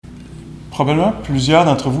Probablement plusieurs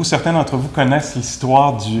d'entre vous, certains d'entre vous connaissent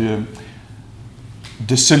l'histoire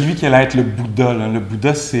de celui qui allait être le Bouddha. Là. Le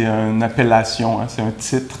Bouddha, c'est une appellation, hein, c'est un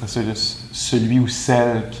titre, c'est celui ou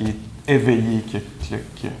celle qui est éveillé, qui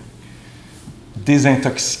a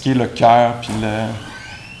désintoxiqué le cœur, puis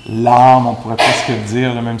l'âme, on pourrait presque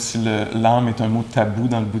dire, là, même si l'âme est un mot tabou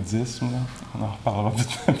dans le bouddhisme. Là. On en reparlera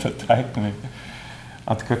peut-être, mais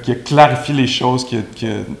en tout cas, qui a clarifié les choses, qui a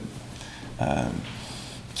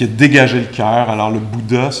dégagé le cœur. Alors le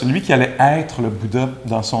Bouddha, celui qui allait être le Bouddha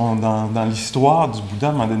dans l'histoire du Bouddha, à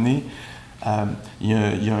un moment donné, il y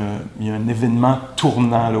a un événement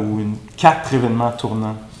tournant, là, ou 4 événements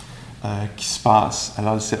tournants qui se passent.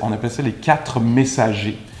 Alors on appelle ça les 4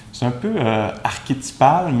 messagers. C'est un peu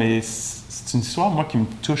archétypal, mais c'est une histoire, moi, qui me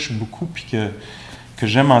touche beaucoup, puis que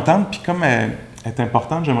j'aime entendre. Puis comme elle est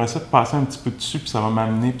importante, j'aimerais ça passer un petit peu dessus, puis ça va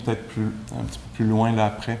m'amener peut-être un petit peu plus loin là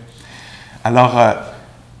après. Alors,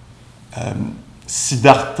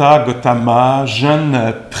 Siddhartha Gautama,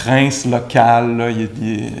 jeune prince local, là, il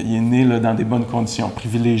est né là, dans des bonnes conditions,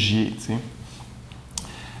 privilégié. Tu sais.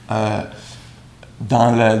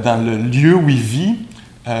 Dans le lieu où il vit,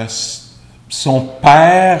 son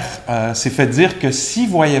père s'est fait dire que s'il ne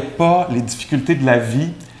voyait pas les difficultés de la vie,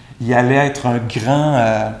 il allait être un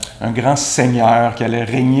grand seigneur, qui allait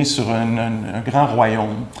régner sur un grand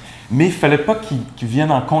royaume. Mais il ne fallait pas qu'il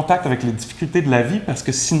vienne en contact avec les difficultés de la vie, parce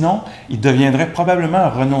que sinon, il deviendrait probablement un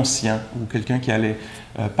renonciant ou quelqu'un qui allait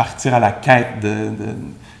partir à la quête,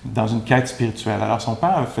 dans une quête spirituelle. Alors son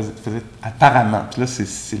père faisait apparemment, puis là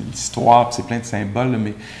c'est l'histoire, puis c'est plein de symboles,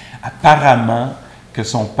 mais apparemment que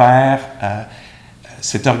son père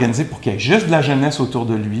s'est organisé pour qu'il y ait juste de la jeunesse autour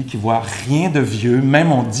de lui, qu'il ne voit rien de vieux.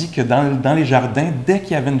 Même on dit que dans les jardins, dès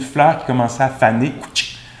qu'il y avait une fleur qui commençait à faner,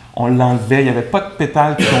 on l'enlevait, il n'y avait pas de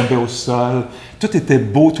pétales qui tombaient au sol, tout était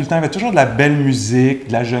beau tout le temps, il y avait toujours de la belle musique,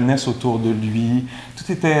 de la jeunesse autour de lui,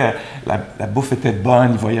 tout était, la bouffe était bonne,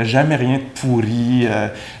 il ne voyait jamais rien de pourri,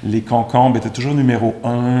 les concombres étaient toujours numéro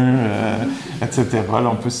 1, etc. Là,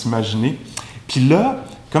 on peut s'imaginer. Puis là,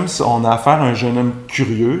 comme on a affaire à un jeune homme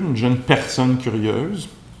curieux, une jeune personne curieuse,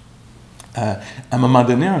 à un moment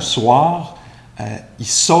donné, un soir, il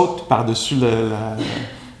saute par-dessus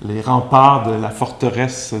les remparts de la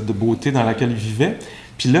forteresse de beauté dans laquelle il vivait.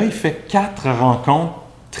 Puis là, il fait 4 rencontres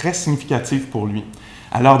très significatives pour lui.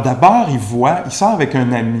 Alors d'abord, il sort avec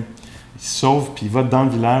un ami. Il se sauve, puis il va dans le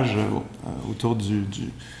village autour du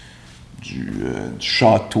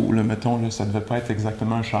château. Là, mettons, là, ça ne devait pas être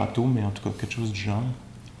exactement un château, mais en tout cas quelque chose du genre.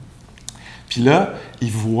 Puis là,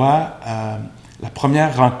 il voit, la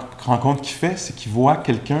première rencontre qu'il fait, c'est qu'il voit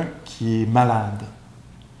quelqu'un qui est malade.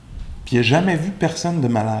 Puis il n'a jamais vu personne de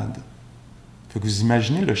malade. Fait que vous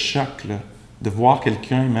imaginez le choc, là, de voir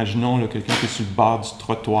quelqu'un, imaginons là, quelqu'un qui est sur le bord du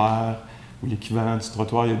trottoir, ou l'équivalent du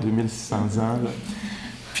trottoir il y a 2600 ans, là,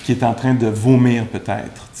 puis qui est en train de vomir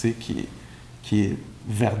peut-être, tu sais, qui est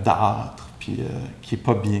verdâtre, puis qui n'est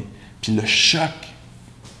pas bien. Puis le choc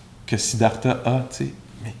que Siddhartha a, tu sais,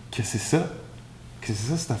 mais qu'est-ce que c'est ça? Qu'est-ce que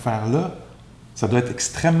c'est ça, cette affaire-là? Ça doit être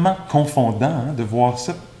extrêmement confondant, hein, de voir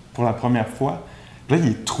ça pour la première fois. Puis là,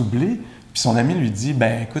 il est troublé, puis son ami lui dit «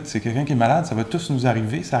 Ben écoute, c'est quelqu'un qui est malade, ça va tous nous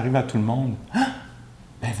arriver, ça arrive à tout le monde. » Ah!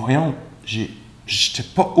 Ben voyons, j'étais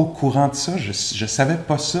pas au courant de ça, je savais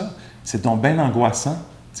pas ça, c'est donc bien angoissant,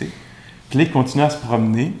 tu sais. Puis là, il continue à se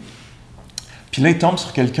promener, puis là, il tombe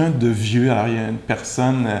sur quelqu'un de vieux. Alors, il y a une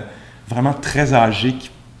personne vraiment très âgée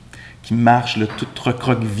qui marche, là, toute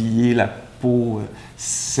recroquevillée, la peau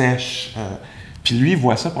sèche. Puis lui, il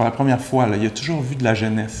voit ça pour la première fois, là. Il a toujours vu de la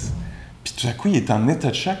jeunesse. Puis tout à coup, il est en état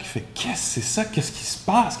de choc, il fait « Qu'est-ce que c'est ça? Qu'est-ce qui se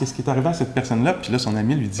passe? Qu'est-ce qui est arrivé à cette personne-là? » Puis là, son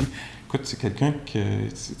ami lui dit « Écoute, c'est quelqu'un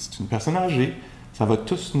c'est une personne âgée, ça va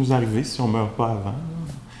tous nous arriver si on ne meurt pas avant. »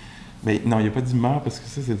 Mais non, il n'a pas dit « meurt » parce que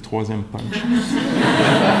ça, c'est le 3e punch.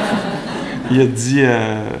 Il a dit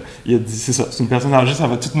c'est ça, c'est une personne âgée, ça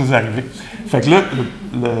va tout nous arriver. Fait que là,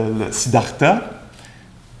 le Siddhartha,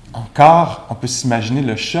 encore, on peut s'imaginer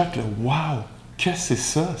le choc, là, « Wow! Que c'est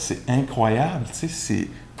ça? C'est incroyable! » Tu sais, c'est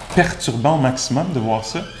perturbant au maximum de voir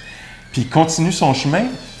ça. Puis il continue son chemin,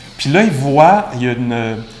 puis là, il y a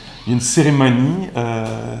une cérémonie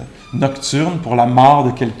nocturne pour la mort de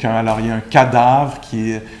quelqu'un. Alors, il y a un cadavre qui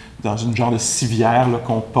est dans une genre de civière là,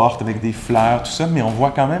 qu'on porte avec des fleurs, tout ça, mais on voit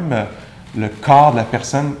quand même le corps de la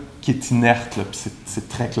personne qui est inerte, là, puis c'est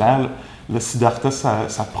très clair. Là. Le Siddhartha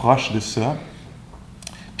s'approche de ça,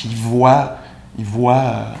 puis il voit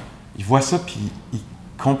ça, puis il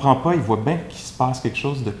comprend pas, il voit bien qu'il se passe quelque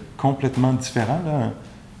chose de complètement différent, là,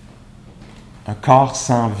 un corps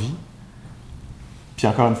sans vie. Puis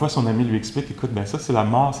encore une fois, son ami lui explique, écoute, ben ça c'est la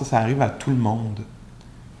mort, ça arrive à tout le monde.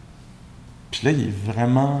 Puis là, il est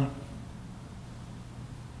vraiment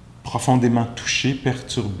profondément touché,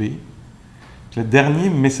 perturbé. Puis le dernier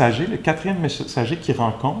messager, le quatrième messager qu'il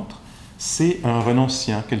rencontre, c'est un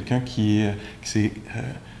renonciant, quelqu'un qui s'est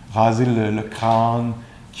rasé le crâne,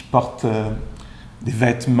 qui porte des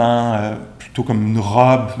vêtements plutôt comme une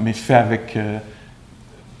robe, mais fait avec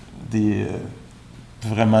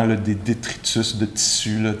vraiment là, des détritus de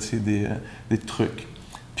tissu, là, des trucs.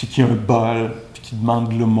 Puis qui a un bol, puis qui demande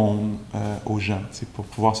de l'aumône aux gens pour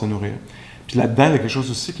pouvoir se nourrir. Puis là-dedans, il y a quelque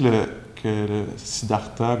chose aussi que le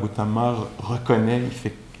Siddhartha Gautama reconnaît. Il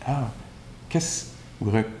fait « Ah, qu'est-ce... » Il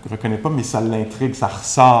ne reconnaît pas, mais ça l'intrigue, ça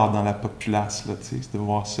ressort dans la populace, là, de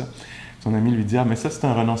voir ça. Son ami lui dit « Ah, mais ça, c'est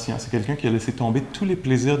un renonciant. C'est quelqu'un qui a laissé tomber tous les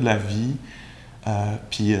plaisirs de la vie,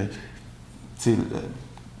 puis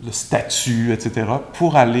le statut, etc.,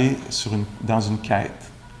 pour aller dans une quête. »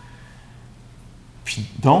 Puis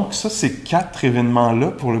donc, ça, ces 4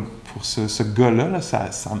 événements-là, pour ce gars-là, là, ça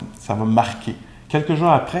va marquer. Quelques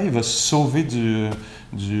jours après, il va se sauver de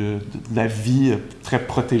la vie très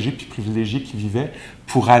protégée puis privilégiée qu'il vivait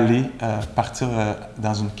pour aller partir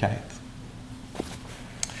dans une quête.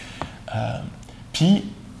 Puis,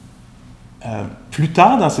 plus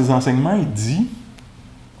tard dans ses enseignements, il dit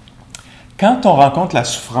 « Quand on rencontre la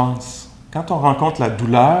souffrance, quand on rencontre la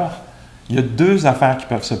douleur, il y a 2 affaires qui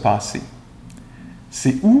peuvent se passer.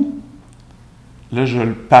 C'est où, là je vais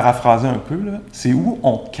le paraphraser un peu, là, c'est où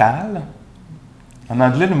on cale. En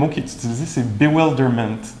anglais, le mot qui est utilisé, c'est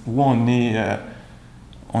bewilderment, où on est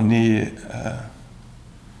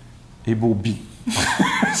ébaubi.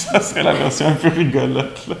 Ça serait la version un peu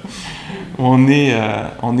rigolote, là. On est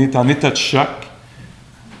en état de choc,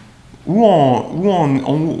 où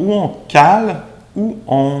on cale, où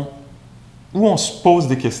on se pose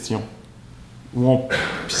des questions. Puis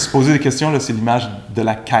se poser des questions, là, c'est l'image de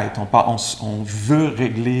la quête. On veut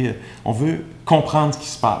régler, on veut comprendre ce qui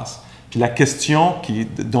se passe. Puis la question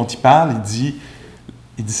dont il parle, il dit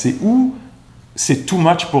c'est où c'est too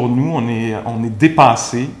much pour nous, on est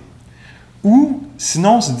dépassé, ou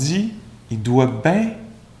sinon on se dit, il doit bien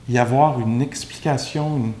y avoir une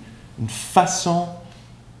explication, une façon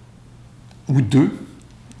ou deux,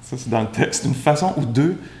 ça c'est dans le texte, une façon ou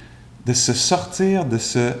deux de se sortir de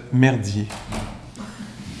ce merdier.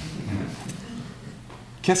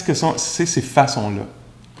 Qu'est-ce que sont ces façons-là?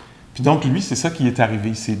 Puis donc, lui, c'est ça qui est arrivé.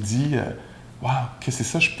 Il s'est dit, « Wow, qu'est-ce que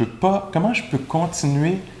c'est ça? Comment je peux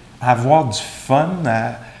continuer à avoir du fun,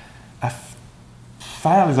 à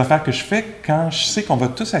faire les affaires que je fais quand je sais qu'on va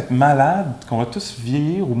tous être malades, qu'on va tous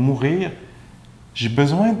vieillir ou mourir? J'ai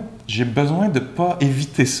besoin de ne pas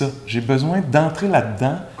éviter ça. J'ai besoin d'entrer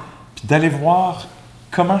là-dedans puis d'aller voir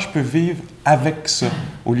comment je peux vivre avec ça,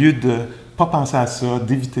 au lieu de ne pas penser à ça,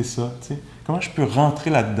 d'éviter ça. Tu sais. Comment je peux rentrer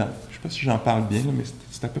là-dedans? Je ne sais pas si j'en parle bien, là, mais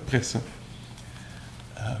c'est à peu près ça.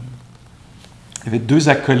 Il y avait 2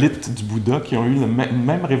 acolytes du Bouddha qui ont eu une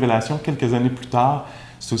même révélation quelques années plus tard.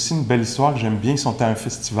 C'est aussi une belle histoire que j'aime bien. Ils sont à un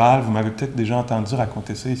festival. Vous m'avez peut-être déjà entendu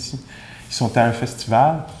raconter ça ici. Ils sont à un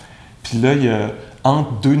festival. Puis là, il y a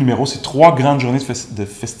entre 2 numéros, c'est 3 grandes journées de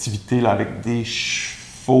festivités là, avec des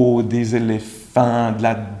chevaux, des éléphants, de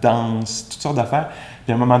la danse, toutes sortes d'affaires.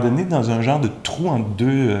 Puis à un moment donné, dans un genre de trou entre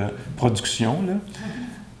 2 productions, là,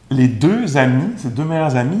 les 2 amis, ces 2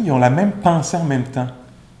 meilleurs amis, ils ont la même pensée en même temps.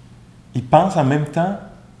 Ils pensent en même temps,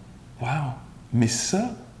 « Wow, mais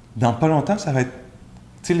ça, dans pas longtemps, ça va être,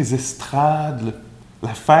 tu sais, les estrades,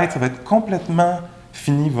 la fête, ça va être complètement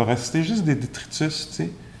fini. Il va rester juste des détritus, tu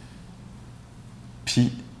sais. »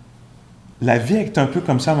 Puis, la vie est un peu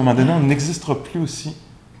comme ça. À un moment donné, on n'existera plus aussi.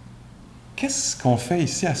 Qu'est-ce qu'on fait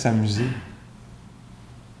ici à s'amuser?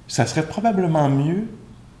 Ça serait probablement mieux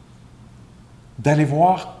d'aller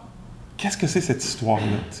voir qu'est-ce que c'est cette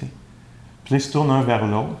histoire-là, tu sais. Puis là, ils se tournent un vers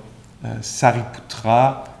l'autre.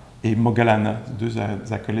 Sariputra et Moggallana, 2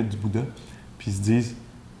 acolytes du Bouddha. Puis ils se disent,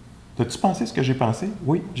 « T'as-tu pensé ce que j'ai pensé? »«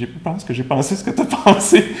 Oui, je pense que j'ai pensé ce que tu as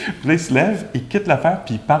pensé. » Puis là, ils se lèvent, ils quittent l'affaire,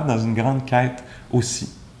 puis ils partent dans une grande quête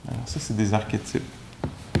aussi. Alors ça, c'est des archétypes.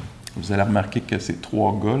 Vous allez remarquer que ces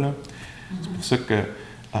 3 gars-là, c'est pour ça que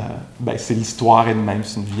c'est l'histoire elle-même.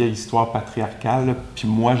 C'est une vieille histoire patriarcale. Là. Puis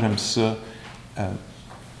moi, j'aime ça.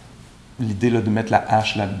 L'idée là, de mettre la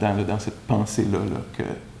hache là-dedans, là, dans cette pensée-là, là, que, tu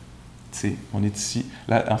sais, on est ici.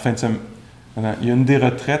 Là, en fin de semaine, il y a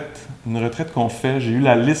une retraite qu'on fait. J'ai eu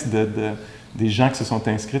la liste des gens qui se sont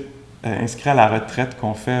inscrits à la retraite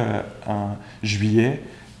qu'on fait en juillet.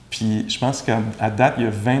 Puis je pense qu'à date, il y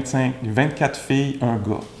a 24 filles, 1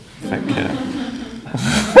 gars. Fait que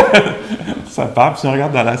ça part. Puis si on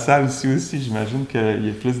regarde dans la salle ici aussi, j'imagine qu'il y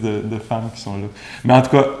a plus de femmes qui sont là. Mais en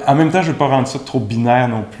tout cas, en même temps, je ne veux pas rendre ça trop binaire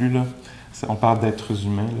non plus, là. On parle d'êtres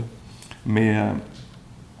humains, là. Mais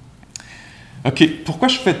OK, pourquoi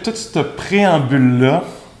je fais tout ce préambule-là?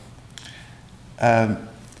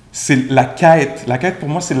 C'est la quête. La quête, pour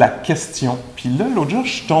moi, c'est la question. Puis là, l'autre jour,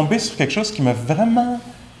 je suis tombé sur quelque chose qui m'a vraiment...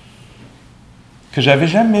 que j'avais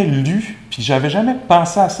jamais lu, puis j'avais jamais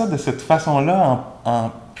pensé à ça de cette façon-là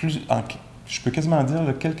je peux quasiment dire,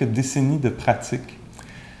 là, quelques décennies de pratique.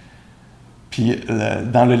 Puis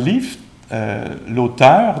dans le livre,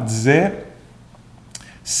 l'auteur disait,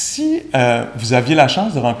 si vous aviez la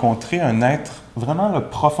chance de rencontrer un être vraiment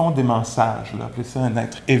profondément sage, là, appelez ça un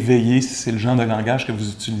être éveillé, si c'est le genre de langage que vous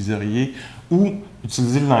utiliseriez, ou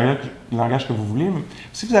utiliser le langage que vous voulez, mais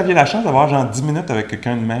si vous aviez la chance d'avoir genre 10 minutes avec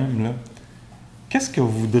quelqu'un de même, là, qu'est-ce que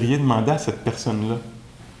vous voudriez demander à cette personne-là?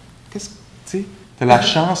 Tu sais, tu as la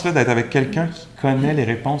chance là, d'être avec quelqu'un qui connaît les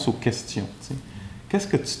réponses aux questions. Tu sais. Qu'est-ce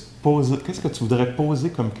que tu voudrais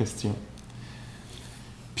poser comme question?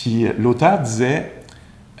 Puis l'auteur disait,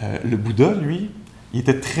 le Bouddha, lui, il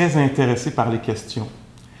était très intéressé par les questions.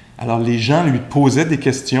 Alors les gens lui posaient des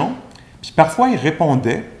questions, puis parfois il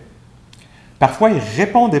répondait, parfois il ne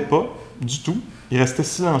répondait pas du tout, il restait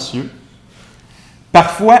silencieux.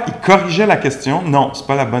 Parfois, il corrigeait la question. Non, c'est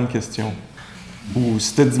pas la bonne question. Ou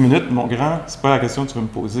si tu as 10 minutes, mon grand, c'est pas la question que tu veux me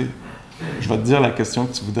poser. Je vais te dire la question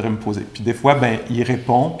que tu voudrais me poser. Puis des fois, il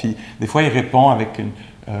répond, puis des fois, il répond avec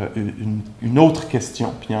une autre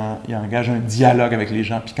question, puis il engage un dialogue avec les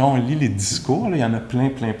gens. Puis quand on lit les discours, là, il y en a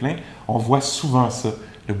plein, on voit souvent ça.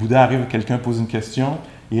 Le Bouddha arrive, quelqu'un pose une question,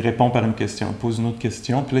 il répond par une question, il pose une autre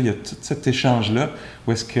question, puis là, il y a tout cet échange-là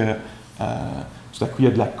où est-ce que tout à coup, il y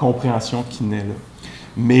a de la compréhension qui naît là.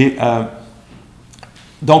 Mais,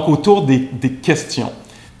 donc, autour des questions.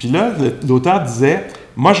 Puis là, l'auteur disait,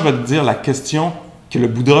 moi, je vais te dire la question que le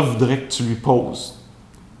Bouddha voudrait que tu lui poses.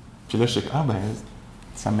 Puis là, je dis,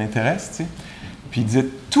 ça m'intéresse, tu sais. Puis il disait,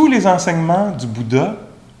 tous les enseignements du Bouddha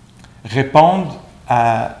répondent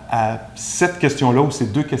à cette question-là, ou ces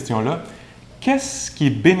deux questions-là. Qu'est-ce qui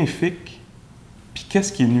est bénéfique, puis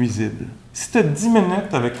qu'est-ce qui est nuisible? Si tu as 10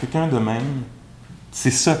 minutes avec quelqu'un de même,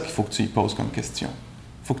 c'est ça qu'il faut que tu lui poses comme question.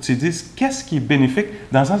 Il faut que tu lui dises qu'est-ce qui est bénéfique,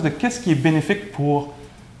 dans le sens de qu'est-ce qui est bénéfique pour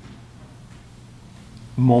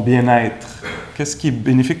mon bien-être, qu'est-ce qui est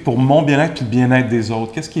bénéfique pour mon bien-être et le bien-être des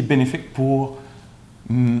autres, qu'est-ce qui est bénéfique pour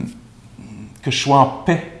que je sois en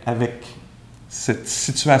paix avec cette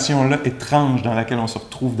situation-là étrange dans laquelle on se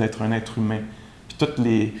retrouve d'être un être humain, puis tous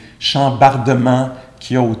les chambardements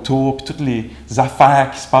qu'il y a autour, puis toutes les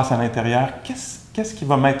affaires qui se passent à l'intérieur, qu'est-ce qui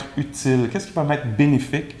va m'être utile, qu'est-ce qui va m'être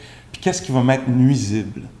bénéfique, puis qu'est-ce qui va m'être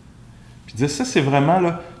nuisible. Puis ça, c'est vraiment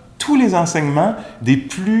là, tous les enseignements des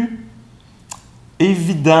plus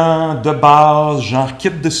évidents, de base, genre kit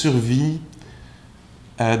de survie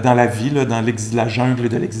dans la vie, là, dans la jungle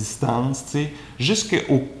de l'existence, tu sais,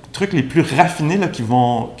 jusqu'aux trucs les plus raffinés là, qui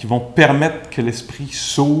vont permettre que l'esprit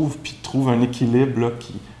s'ouvre puis trouve un équilibre là,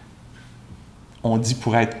 qui, on dit,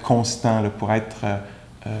 pourrait être constant, là, pour être...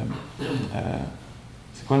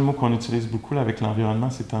 c'est quoi le mot qu'on utilise beaucoup là, avec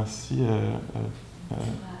l'environnement ces temps-ci?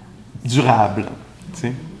 Durable, tu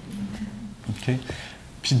sais. OK?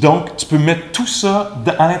 Puis donc, tu peux mettre tout ça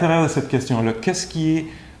à l'intérieur de cette question-là. Qu'est-ce qui est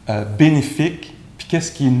bénéfique, puis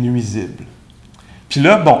qu'est-ce qui est nuisible? Puis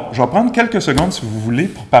là, bon, je vais prendre quelques secondes, si vous voulez,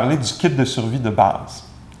 pour parler du kit de survie de base.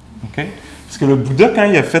 OK? Parce que le Bouddha, quand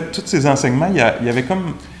il a fait tous ses enseignements, il y avait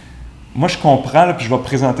comme... Moi, je comprends, là, puis je vais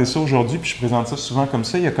présenter ça aujourd'hui, puis je présente ça souvent comme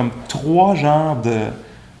ça. Il y a comme 3 genres de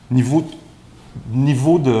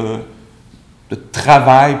niveaux de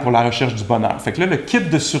travail pour la recherche du bonheur. Fait que là, le kit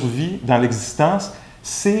de survie dans l'existence,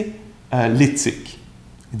 c'est l'éthique.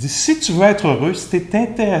 Il dit, si tu veux être heureux, si tu es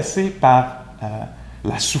intéressé par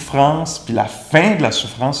la souffrance, puis la fin de la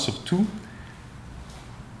souffrance surtout,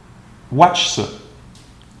 watch ça.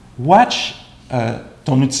 Watch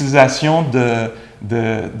ton utilisation de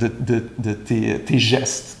tes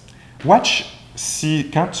gestes. Watch si,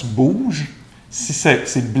 quand tu bouges, si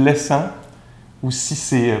c'est blessant ou si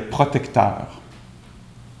c'est protecteur.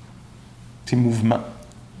 Tes mouvements.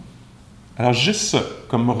 Alors, juste ça,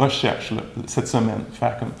 comme recherche, là, cette semaine,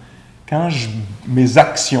 faire comme, mes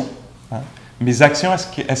actions, hein,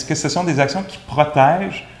 est-ce que ce sont des actions qui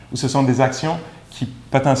protègent ou ce sont des actions qui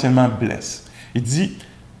potentiellement blessent? Il dit,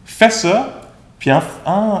 fais ça, puis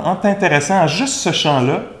en t'intéressant à juste ce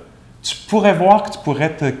champ-là, tu pourrais voir que tu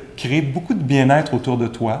pourrais te créer beaucoup de bien-être autour de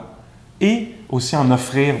toi et aussi en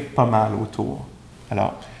offrir pas mal autour.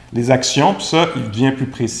 Alors, les actions, puis ça, il devient plus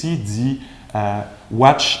précis, il dit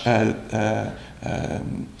watch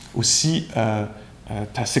aussi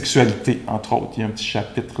ta sexualité, entre autres. Il y a un petit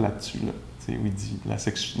chapitre là-dessus, là, où il dit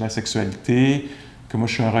la sexualité, que moi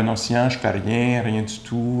je suis un renonciant, je fais rien du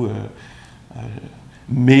tout.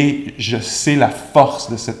 mais je sais la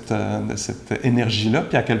force de cette énergie-là,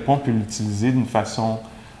 puis à quel point on peut l'utiliser d'une façon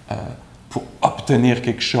pour obtenir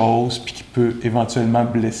quelque chose, puis qui peut éventuellement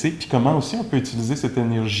blesser, puis comment aussi on peut utiliser cette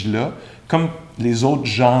énergie-là, comme les autres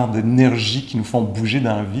genres d'énergie qui nous font bouger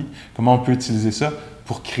dans la vie, comment on peut utiliser ça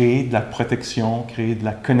pour créer de la protection, créer de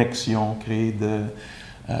la connexion, créer de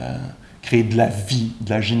la vie, de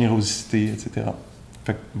la générosité, etc.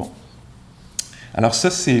 Fait que, bon. Alors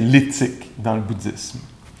ça, c'est l'éthique dans le bouddhisme.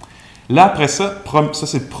 Là, après ça, ça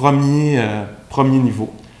c'est le premier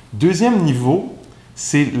niveau. Deuxième niveau,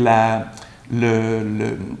 c'est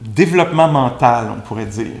le développement mental, on pourrait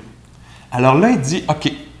dire. Alors là, il dit,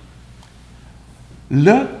 OK,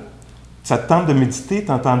 là, ça te tente de méditer,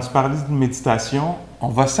 tu as entendu parler de méditation, on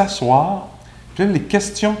va s'asseoir, puis là, les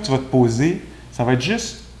questions que tu vas te poser, ça va être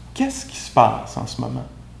juste, qu'est-ce qui se passe en ce moment?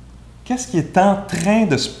 Qu'est-ce qui est en train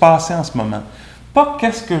de se passer en ce moment? Pas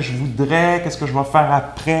qu'est-ce que je voudrais, qu'est-ce que je vais faire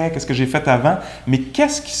après, qu'est-ce que j'ai fait avant, mais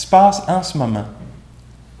qu'est-ce qui se passe en ce moment?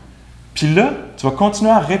 Puis là, tu vas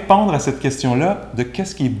continuer à répondre à cette question-là de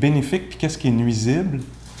qu'est-ce qui est bénéfique puis qu'est-ce qui est nuisible,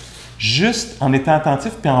 juste en étant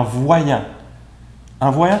attentif puis en voyant.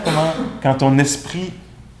 En voyant comment, quand ton esprit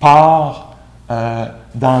part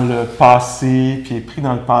dans le passé, puis est pris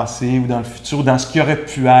dans le passé ou dans le futur, dans ce qui aurait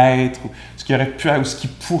pu être, ou ce qui aurait pu être, ou ce qui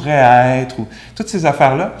pourrait être, ou toutes ces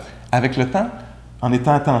affaires-là, avec le temps, en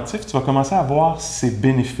étant attentif, tu vas commencer à voir si c'est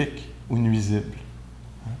bénéfique ou nuisible.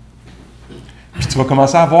 Puis tu vas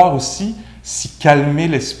commencer à voir aussi si calmer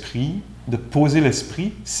l'esprit, de poser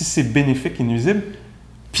l'esprit, si c'est bénéfique et nuisible.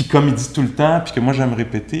 Puis comme il dit tout le temps, puis que moi j'aime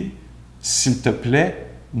répéter, s'il te plaît,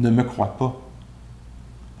 ne me crois pas.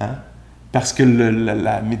 Hein? Parce que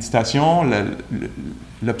la méditation,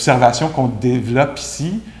 l'observation qu'on développe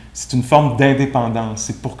ici, c'est une forme d'indépendance.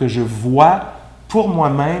 C'est pour que je vois pour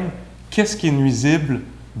moi-même qu'est-ce qui est nuisible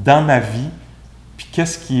dans ma vie, puis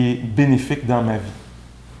qu'est-ce qui est bénéfique dans ma vie.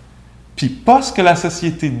 Puis pas ce que la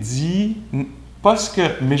société dit,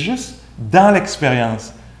 mais juste dans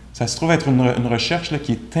l'expérience. Ça se trouve être une recherche là,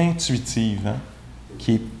 qui est intuitive, hein,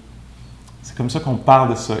 c'est comme ça qu'on parle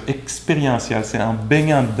de ça, expérientiel. C'est en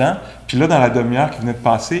baignant dedans. Puis là, dans la demi-heure qui venait de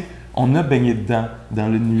passer, on a baigné dedans, dans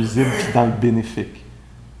le nuisible puis dans le bénéfique.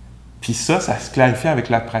 Puis ça se clarifie avec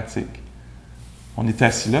la pratique. On est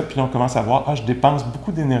assis là, puis là, on commence à voir, je dépense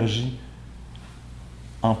beaucoup d'énergie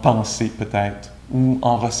en pensée, peut-être, ou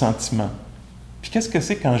en ressentiment. Puis qu'est-ce que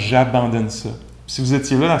c'est quand j'abandonne ça? Si vous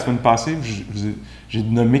étiez là la semaine passée, j'ai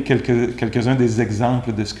nommé quelques-uns des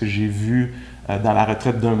exemples de ce que j'ai vu dans la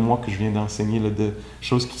retraite d'un mois que je viens d'enseigner, là, de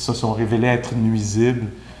choses qui se sont révélées être nuisibles,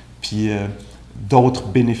 puis d'autres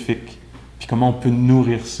bénéfiques. Puis comment on peut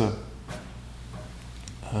nourrir ça.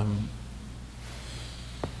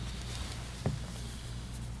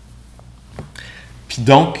 Puis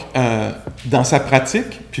donc, dans sa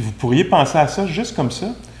pratique, puis vous pourriez penser à ça juste comme ça,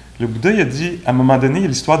 le Bouddha, il a dit, à un moment donné, il y a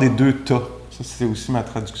l'histoire des deux tas. Ça, c'est aussi ma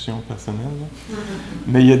traduction personnelle. Là.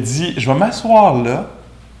 Mais il a dit, je vais m'asseoir là,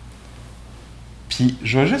 puis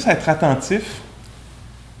je vais juste être attentif.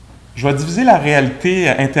 Je vais diviser la réalité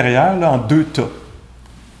intérieure là, en deux tas.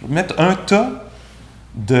 Je vais mettre un tas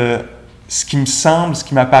de ce qui me semble, ce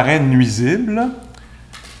qui m'apparaît nuisible, là.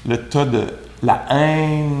 Le tas de la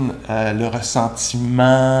haine, le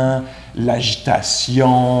ressentiment,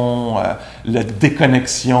 l'agitation, la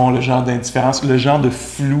déconnexion, le genre d'indifférence, le genre de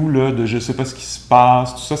flou, là, de je ne sais pas ce qui se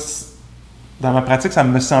passe, tout ça. Dans ma pratique, ça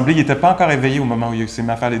me semblait, il n'était pas encore éveillé au moment où il s'est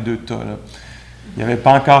mis à faire les deux tas. Là. Il n'avait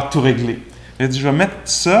pas encore tout réglé. Il a dit, je vais mettre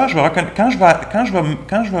ça, quand je vais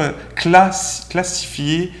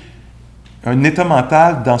classifier un état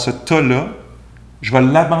mental dans ce tas-là, je vais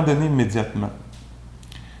l'abandonner immédiatement.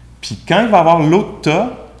 Puis quand il va y avoir l'autre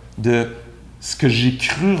tas de ce que j'ai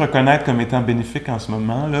cru reconnaître comme étant bénéfique en ce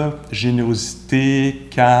moment, là, générosité,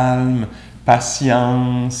 calme,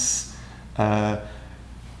 patience,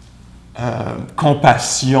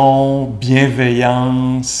 compassion,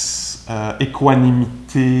 bienveillance,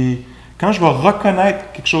 équanimité. Quand je vais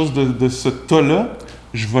reconnaître quelque chose de ce tas-là,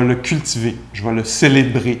 je vais le cultiver, je vais le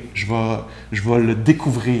célébrer, je vais le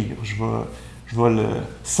découvrir, je vais le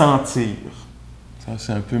sentir. Ça,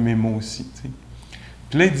 c'est un peu mes mots aussi. Tu sais.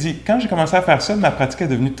 Puis là, il dit, quand j'ai commencé à faire ça, ma pratique est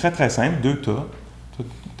devenue très, très simple. Deux tas.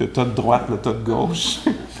 Le tas de droite, le tas de gauche.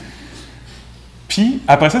 Puis,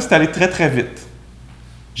 après ça, c'est allé très, très vite.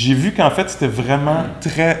 J'ai vu qu'en fait, c'était vraiment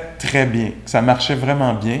très, très bien. Que ça marchait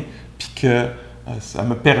vraiment bien. Puis que ça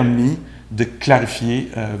m'a permis de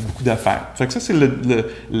clarifier beaucoup d'affaires. Fait que ça, c'est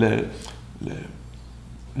le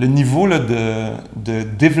niveau là, de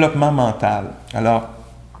développement mental. Alors,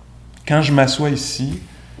 quand je m'assois ici,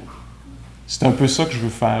 c'est un peu ça que je veux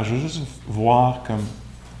faire. Je veux juste voir comme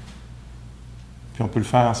Puis on peut le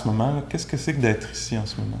faire en ce moment. Là. Qu'est-ce que c'est que d'être ici en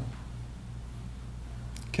ce moment?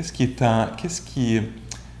 Qu'est-ce qui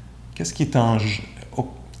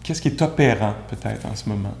est opérant peut-être en ce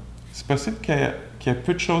moment? C'est possible qu'il y ait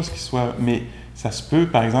peu de choses qui soient... Mais ça se peut,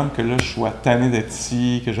 par exemple, que là, je sois tanné d'être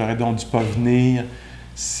ici, que j'aurais donc dû pas venir.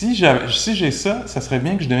 Si j'ai ça, ça serait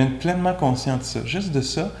bien que je devienne pleinement conscient de ça. Juste de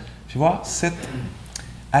ça, puis voir cette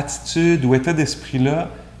attitude ou état d'esprit-là,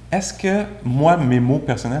 est-ce que, moi, mes mots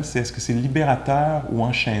personnels, est-ce que c'est libérateur ou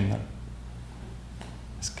enchaînant?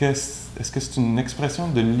 Est-ce que c'est une expression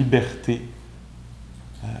de liberté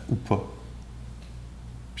ou pas?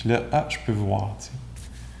 Puis là, je peux voir, tu sais.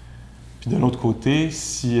 Puis de l'autre côté,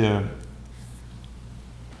 si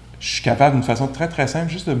je suis capable d'une façon très très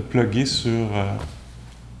simple juste de me plugger sur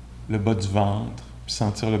le bas du ventre, puis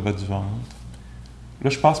sentir le bas du ventre. Là,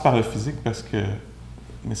 je passe par le physique parce que...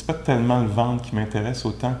 Mais c'est pas tellement le ventre qui m'intéresse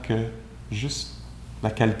autant que juste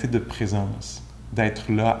la qualité de présence,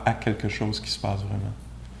 d'être là à quelque chose qui se passe vraiment.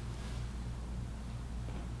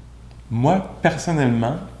 Moi,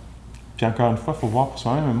 personnellement, puis encore une fois, il faut voir pour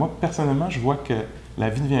soi-même, mais moi, personnellement, je vois que la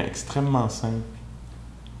vie devient extrêmement simple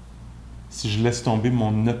si je laisse tomber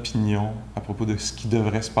mon opinion à propos de ce qui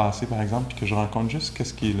devrait se passer, par exemple, puis que je rencontre juste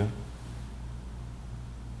ce qui est là.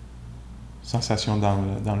 Sensation dans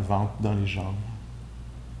le ventre, dans les jambes.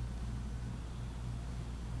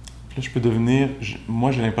 Puis là, je peux devenir...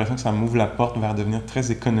 moi, j'ai l'impression que ça m'ouvre la porte vers devenir très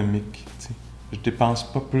économique. Tu sais. Je ne dépense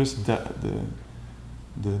pas plus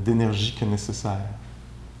d'énergie que nécessaire.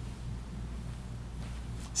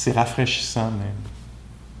 C'est rafraîchissant même.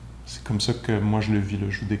 C'est comme ça que moi je le vis, là.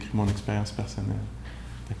 Je vous décris mon expérience personnelle.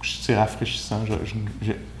 C'est rafraîchissant,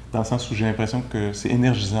 dans le sens où j'ai l'impression que c'est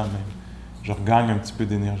énergisant même. Je regagne un petit peu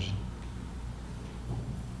d'énergie.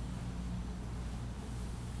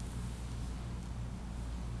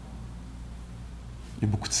 Il y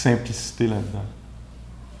a beaucoup de simplicité là-dedans.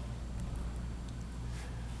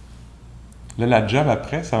 Là, la job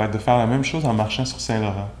après, ça va être de faire la même chose en marchant sur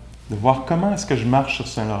Saint-Laurent. De voir comment est-ce que je marche sur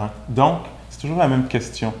Saint-Laurent. Donc, c'est toujours la même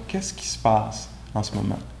question. Qu'est-ce qui se passe en ce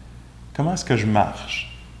moment? Comment est-ce que je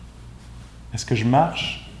marche? Est-ce que je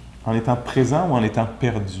marche en étant présent ou en étant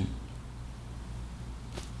perdu?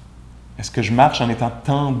 Est-ce que je marche en étant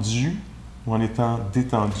tendu ou en étant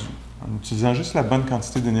détendu? En utilisant juste la bonne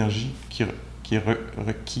quantité d'énergie qui est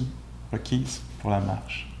requise pour la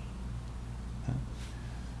marche.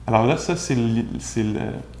 Alors là, ça, c'est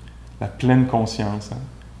la pleine conscience,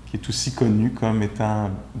 qui est aussi connue comme étant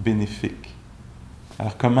bénéfique.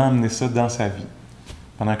 Alors, comment amener ça dans sa vie?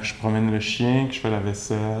 Pendant que je promène le chien, que je fais la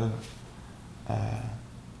vaisselle,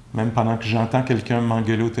 même pendant que j'entends quelqu'un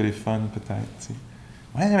m'engueuler au téléphone, peut-être. T'sais.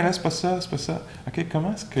 Ouais, mais là, c'est pas ça. OK,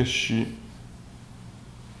 comment est-ce que je suis...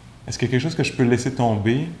 Est-ce qu'il y a quelque chose que je peux laisser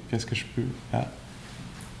tomber? Puis est-ce que je peux...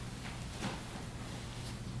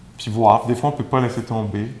 Puis voir. Des fois, on ne peut pas laisser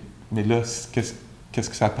tomber. Mais là, qu'est-ce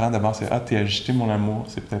que ça prend? D'abord, c'est « t'es agité, mon amour. »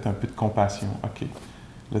 C'est peut-être un peu de compassion. OK.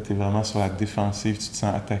 Là, t'es vraiment sur la défensive. Tu te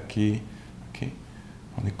sens attaqué. OK.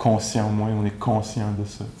 On est conscient au moins. On est conscient de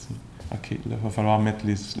ça. T'sais. OK. Là, il va falloir mettre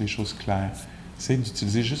les choses claires. Essayez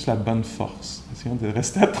d'utiliser juste la bonne force. Essayons de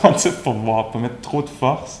rester attentif pour voir. Pas mettre trop de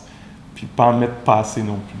force. Puis pas en mettre pas assez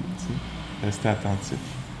non plus. T'sais. Rester attentif.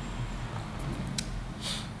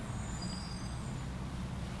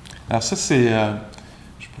 Alors ça, c'est...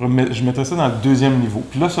 je mettrais ça dans le deuxième niveau.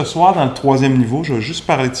 Puis là, ce soir, dans le troisième niveau, je vais juste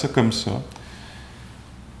parler de ça comme ça.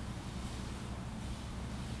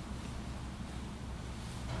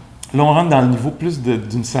 Là, on rentre dans le niveau plus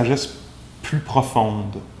d'une sagesse plus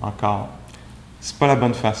profonde encore. C'est pas la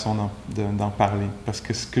bonne façon d'en parler. Parce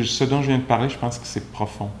que ce dont je viens de parler, je pense que c'est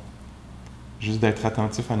profond. Juste d'être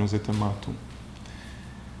attentif à nos états mentaux.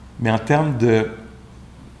 Mais en termes de...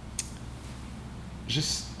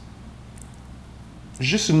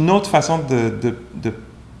 Juste une autre façon de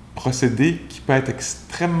procéder qui peut être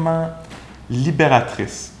extrêmement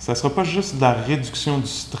libératrice. Ça ne sera pas juste de la réduction du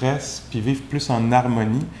stress puis vivre plus en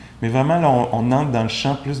harmonie, mais vraiment, là, on entre dans le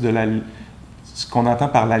champ plus de ce qu'on entend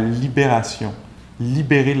par la libération.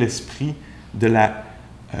 Libérer l'esprit de la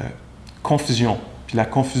confusion. Puis la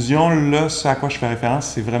confusion, là, ce à quoi je fais référence,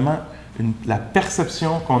 c'est vraiment la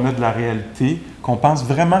perception qu'on a de la réalité, qu'on pense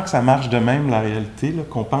vraiment que ça marche de même, la réalité, là,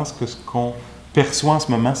 qu'on pense que ce qu'on perçoit en ce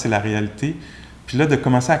moment, c'est la réalité. Puis là, de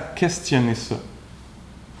commencer à questionner ça.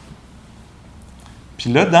 Puis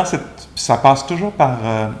là, ça passe toujours par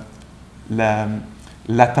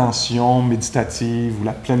l'attention méditative ou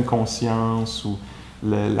la pleine conscience ou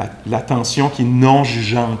l'attention qui est non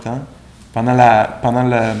jugeante. Hein? Pendant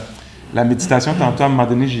la méditation, tantôt, à un moment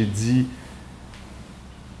donné, j'ai dit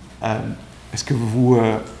est-ce que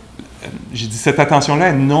j'ai dit, cette attention-là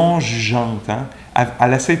est non jugeante. Hein? Elle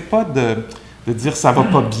n'essaie pas de dire ça va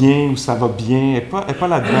pas bien ou ça va bien. Elle n'est pas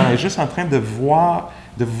là-dedans. Elle est juste en train de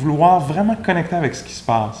vouloir vraiment connecter avec ce qui se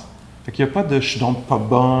passe. Fait qu'il n'y a pas de je suis donc pas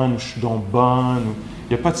bonne ou je suis donc bonne.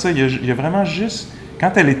 Il n'y a pas de ça. Il y a vraiment juste,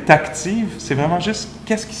 quand elle est active, c'est vraiment juste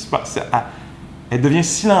qu'est-ce qui se passe. Elle devient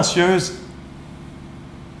silencieuse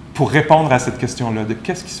pour répondre à cette question-là de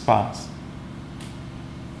qu'est-ce qui se passe.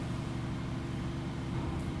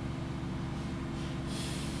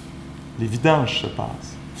 Les vidanges se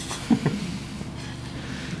passent.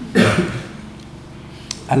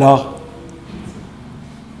 Alors,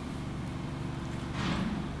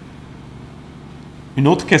 une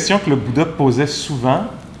autre question que le Bouddha posait souvent,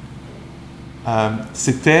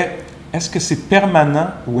 c'était est-ce que c'est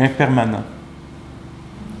permanent ou impermanent?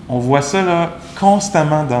 On voit ça là,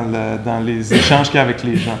 constamment dans les échanges qu'il y a avec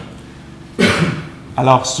les gens.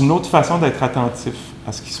 Alors, c'est une autre façon d'être attentif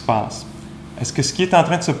à ce qui se passe. Est-ce que ce qui est en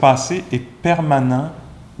train de se passer est permanent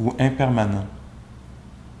ou impermanent?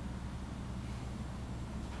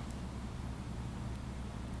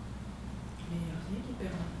 Mais il n'y a rien qui est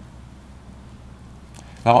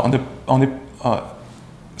permanent. Alors,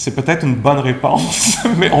 c'est peut-être une bonne réponse,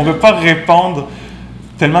 mais on ne veut pas répondre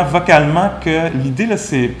tellement vocalement que l'idée, là,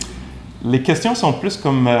 c'est... Les questions sont plus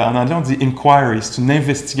comme, en anglais, on dit « inquiry », c'est une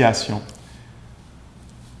investigation.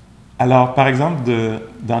 Alors, par exemple,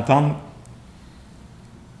 d'entendre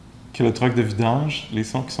que le truck de vidange, les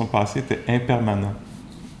sons qui sont passés étaient impermanents.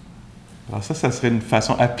 Alors ça serait une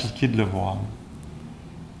façon appliquée de le voir.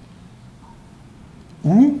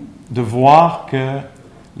 Ou de voir que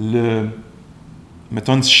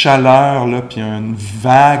mettons une chaleur, là, puis une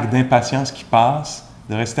vague d'impatience qui passe,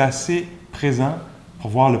 de rester assez présent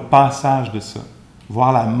pour voir le passage de ça,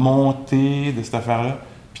 voir la montée de cette affaire-là,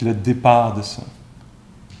 puis le départ de ça.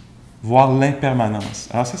 Voir l'impermanence.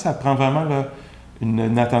 Alors ça prend vraiment là,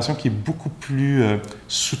 une attention qui est beaucoup plus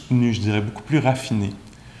soutenue, je dirais, beaucoup plus raffinée.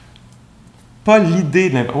 Pas l'idée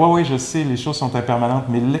de l'impermanence. Oui, je sais, les choses sont impermanentes,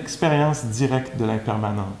 mais l'expérience directe de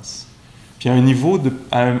l'impermanence. Puis à un niveau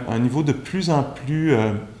de plus en plus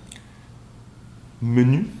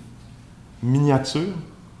menu, miniature.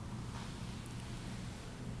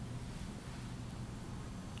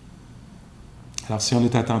 Alors si on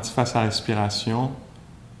est attentif à sa respiration,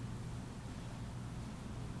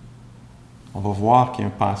 on va voir qu'il y a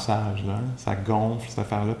un passage, là. Ça gonfle, cette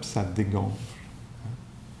affaire-là, puis ça dégonfle.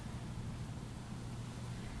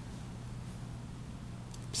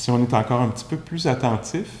 Puis si on est encore un petit peu plus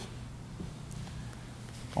attentif,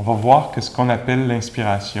 on va voir que ce qu'on appelle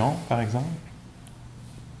l'inspiration, par exemple,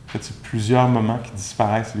 en fait, c'est plusieurs moments qui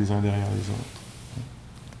disparaissent les uns derrière les autres.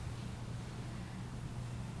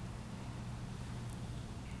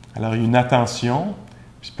 Alors, il y a une attention.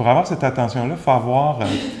 Puis pour avoir cette attention-là, il faut avoir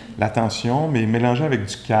l'attention, mais mélangée avec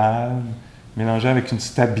du calme, mélangée avec une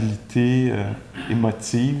stabilité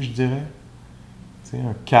émotive, je dirais. Tu sais,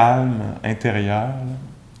 un calme intérieur. Là.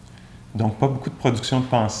 Donc, pas beaucoup de production de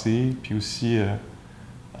pensée, puis aussi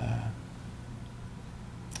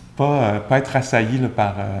pas être assailli là,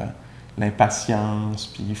 par l'impatience,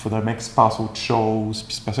 puis il faudrait bien qu'il se passe autre chose,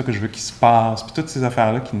 puis c'est pas ça que je veux qu'il se passe, puis toutes ces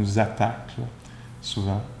affaires-là qui nous attaquent, là,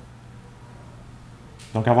 souvent.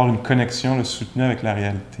 Donc, avoir une connexion là, soutenue avec la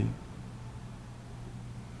réalité.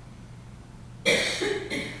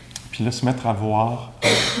 Puis là, se mettre à voir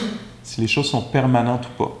si les choses sont permanentes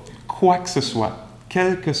ou pas. Quoi que ce soit,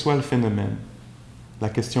 quel que soit le phénomène, la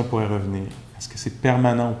question pourrait revenir. Est-ce que c'est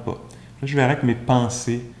permanent ou pas? Là, je verrais que mes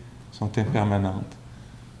pensées sont impermanentes,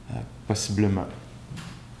 possiblement.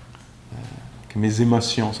 Que mes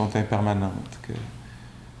émotions sont impermanentes.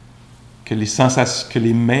 Que les sensations, que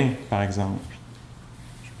les mains, par exemple,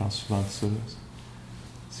 je pense souvent de ça.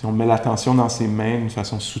 Si on met l'attention dans ses mains d'une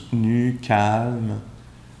façon soutenue, calme,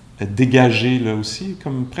 dégagée là aussi,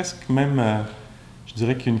 comme presque même, je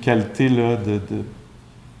dirais qu'il y a une qualité là de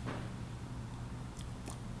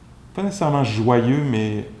pas nécessairement joyeux,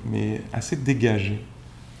 mais assez dégagé.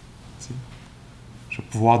 Tu sais. Je vais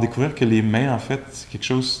pouvoir découvrir que les mains, en fait, c'est quelque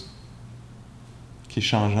chose qui est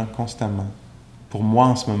changeant constamment. Pour moi,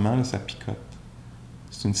 en ce moment, là, ça picote.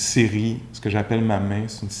 C'est une série, ce que j'appelle ma main,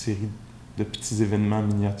 c'est une série de petits événements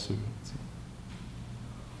miniatures. Tu sais.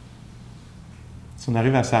 Si on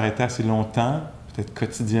arrive à s'arrêter assez longtemps, peut-être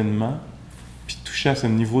quotidiennement, puis toucher à ce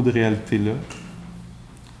niveau de réalité-là,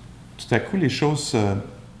 tout à coup, les choses...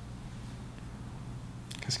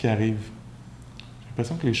 qu'est-ce qui arrive? J'ai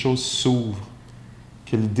l'impression que les choses s'ouvrent,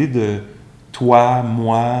 que l'idée de toi,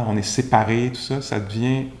 moi, on est séparés, tout ça, ça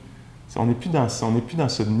devient... On n'est plus dans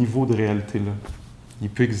ce niveau de réalité-là. Il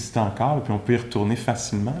peut exister encore, puis on peut y retourner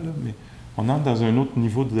facilement, là, mais on entre dans un autre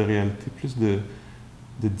niveau de réalité, plus de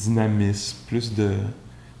dynamisme, plus de...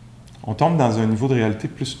 On tombe dans un niveau de réalité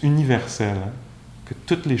plus universel, hein, que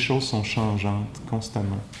toutes les choses sont changeantes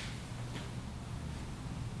constamment.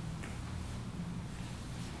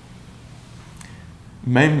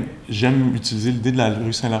 Même, j'aime utiliser l'idée de la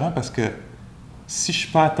rue Saint-Laurent parce que si je ne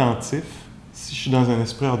suis pas attentif, si je suis dans un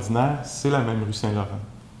esprit ordinaire, c'est la même rue Saint-Laurent.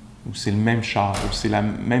 Ou c'est le même char, ou c'est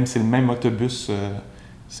le même autobus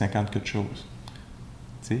 50 quelque chose.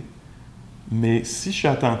 Tu sais? Mais si je suis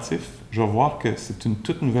attentif, je vais voir que c'est une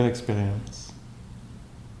toute nouvelle expérience.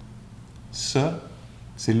 Ça,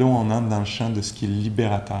 c'est là où on entre dans le champ de ce qui est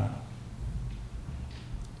libérateur.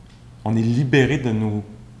 On est libéré de nos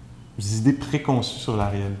idées préconçues sur la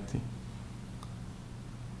réalité.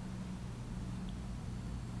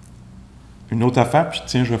 Une autre affaire, puis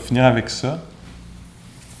tiens, je vais finir avec ça.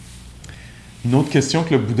 Une autre question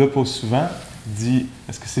que le Bouddha pose souvent, dit,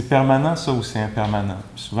 est-ce que c'est permanent ça ou c'est impermanent?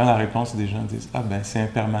 Puis souvent la réponse des gens disent, ah ben c'est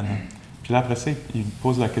impermanent. Puis là après ça, il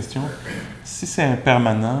pose la question, si c'est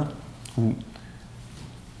impermanent, ou,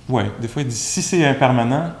 ouais, des fois il dit, si c'est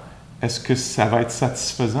impermanent, est-ce que ça va être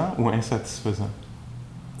satisfaisant ou insatisfaisant?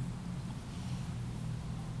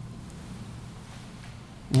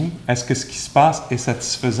 Ou est-ce que ce qui se passe est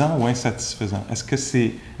satisfaisant ou insatisfaisant? Est-ce que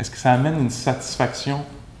ça amène une satisfaction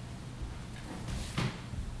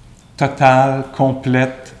totale,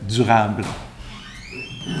 complète, durable?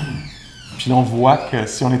 Puis là, on voit que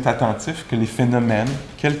si on est attentif, que les phénomènes,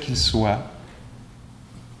 quels qu'ils soient,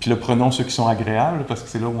 puis là, prenons ceux qui sont agréables, parce que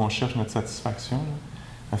c'est là où on cherche notre satisfaction, là.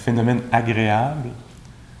 Un phénomène agréable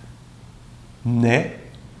naît,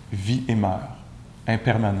 vit et meurt,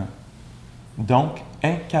 impermanent. Donc,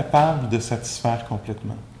 incapable de satisfaire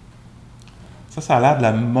complètement. Ça a l'air de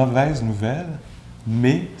la mauvaise nouvelle,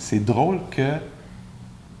 mais c'est drôle que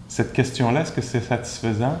cette question-là, est-ce que c'est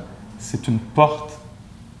satisfaisant? C'est une porte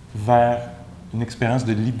vers une expérience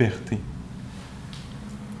de liberté.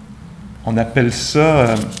 On appelle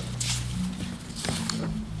ça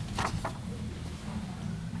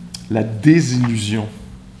la désillusion.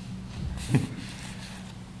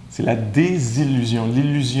 C'est la désillusion.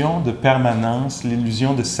 L'illusion de permanence,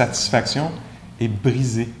 l'illusion de satisfaction est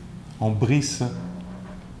brisée. On brise ça.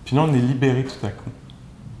 Puis là, on est libéré tout à coup.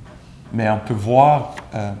 Mais on peut voir,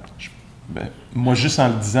 moi, juste en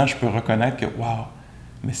le disant, je peux reconnaître que, waouh,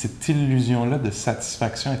 mais cette illusion-là de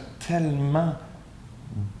satisfaction est tellement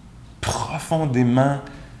profondément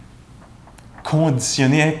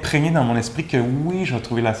conditionnée, imprégnée dans mon esprit que oui, je vais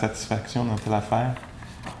trouver la satisfaction dans telle affaire,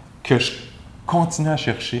 que je continue à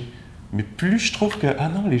chercher. Mais plus je trouve que, ah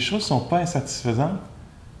non, les choses ne sont pas insatisfaisantes,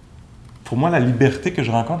 pour moi, la liberté que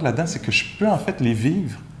je rencontre là-dedans, c'est que je peux en fait les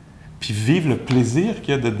vivre, puis vivre le plaisir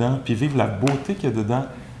qu'il y a dedans, puis vivre la beauté qu'il y a dedans,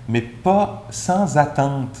 mais pas sans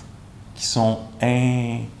attentes qui sont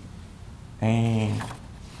quelque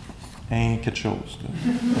chose,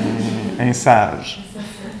 insages.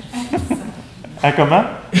 Hein, comment?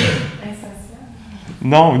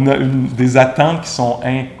 Non, des attentes qui sont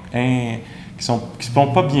qui sont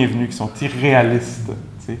pas bienvenues, qui sont irréalistes.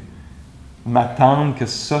 Tu sais. M'attendre que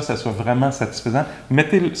ça soit vraiment satisfaisant.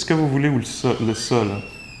 Mettez ce que vous voulez ou le ça, là.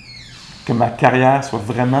 Que ma carrière soit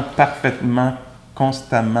vraiment parfaitement,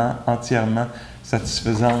 constamment, entièrement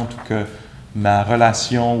satisfaisante, ou que ma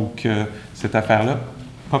relation, ou que cette affaire-là,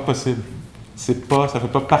 pas possible. Ça fait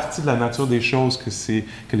pas partie de la nature des choses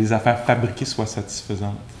que les affaires fabriquées soient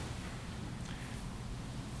satisfaisantes.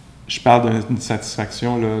 Je parle d'une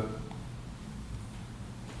satisfaction là,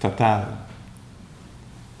 totale.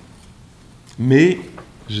 Mais,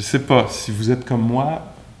 je ne sais pas, si vous êtes comme moi,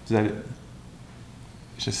 vous allez...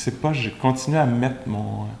 Je ne sais pas, je continue à mettre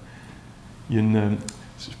mon... Il y a une...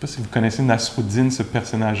 Je ne sais pas si vous connaissez Nasruddin, ce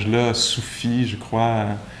personnage-là, soufi, je crois,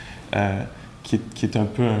 qui est un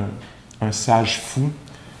peu un sage fou.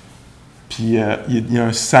 Puis il y a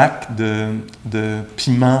un sac de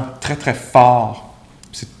piments très, très forts.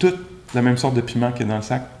 C'est toute la même sorte de piment qui est dans le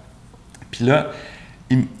sac. Puis là,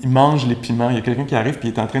 il mange les piments. Il y a quelqu'un qui arrive, puis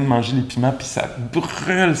il est en train de manger les piments, puis ça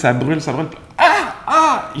brûle. Puis,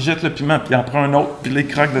 il jette le piment, puis il en prend un autre, puis il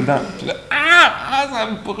croque dedans. Puis là,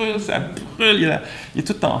 ça brûle. Il est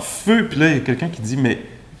tout en feu. Puis là, il y a quelqu'un qui dit, mais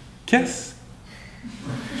qu'est-ce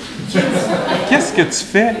que tu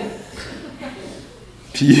fais?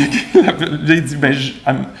 Puis là, il dit,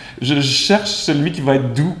 je cherche celui qui va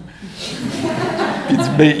être doux. Puis il dit,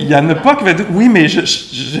 il n'y en a pas qui va être doux. Oui, mais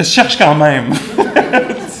je cherche quand même.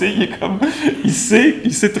 Tu sais,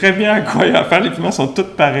 il sait très bien à quoi il a affaire. Les piments sont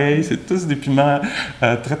tous pareils, c'est tous des piments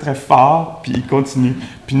très, très forts, puis il continue.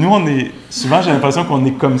 Puis nous, souvent, j'ai l'impression qu'on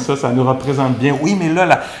est comme ça nous représente bien. Oui, mais là,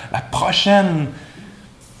 la prochaine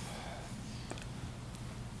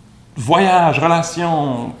voyage,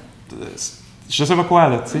 relation, je sais pas quoi,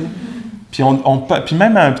 là, tu sais. Puis, puis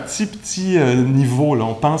même à un petit niveau, là,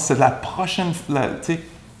 on pense c'est la prochaine, tu sais,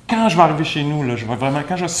 quand je vais arriver chez nous, là,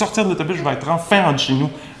 quand je vais sortir de l'autobus, je vais être enfin rendu chez nous,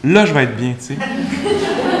 là, je vais être bien, tu sais.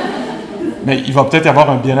 Mais il va peut-être y avoir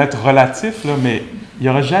un bien-être relatif, là, mais il n'y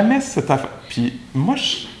aura jamais cette affaire. Puis moi,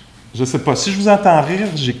 je sais pas, si je vous entends rire,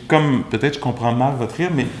 peut-être je comprends mal votre rire,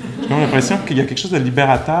 mais j'ai comme l'impression qu'il y a quelque chose de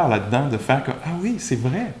libérateur là-dedans, de faire que, ah oui, c'est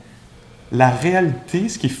vrai. La réalité,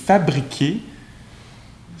 ce qui est fabriqué,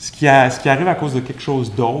 ce qui arrive à cause de quelque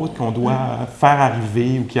chose d'autre qu'on doit faire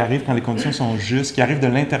arriver, ou qui arrive quand les conditions sont justes, qui arrive de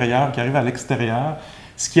l'intérieur, qui arrive à l'extérieur,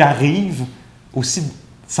 ce qui arrive aussi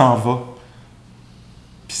s'en va.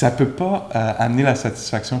 Puis ça ne peut pas amener la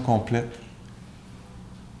satisfaction complète.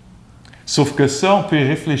 Sauf que ça, on peut y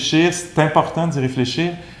réfléchir, c'est important d'y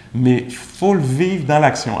réfléchir, mais il faut le vivre dans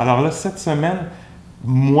l'action. Alors là, cette semaine,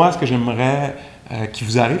 moi, ce que j'aimerais qu'il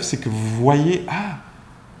vous arrive, c'est que vous voyez,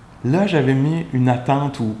 là, j'avais mis une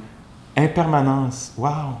attente ou impermanence.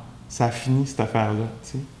 Wow, ça a fini cette affaire-là.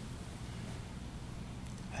 Tu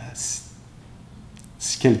sais.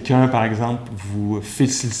 Si quelqu'un, par exemple, vous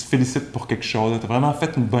félicite pour quelque chose, tu as vraiment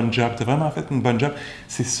fait une bonne job,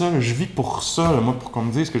 c'est ça, là, je vis pour ça, là, moi, pour qu'on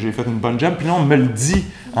me dise que j'ai fait une bonne job, puis là, on me le dit,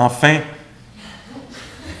 enfin.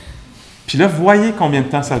 Puis là, voyez combien de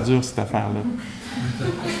temps ça dure, cette affaire-là.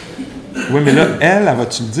 Oui, mais là, elle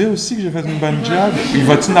va-tu le dire aussi que j'ai fait une bonne job? Il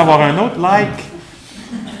va-tu en avoir un autre like?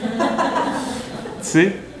 Tu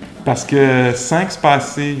sais, parce que 5 c'est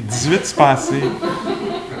passé, 18 c'est passé. Tu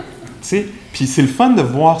sais, puis c'est le fun de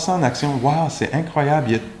voir ça en action. Wow, c'est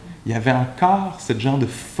incroyable. Il y avait encore ce genre de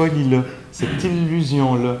folie-là, cette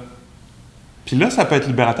illusion-là. Puis là, ça peut être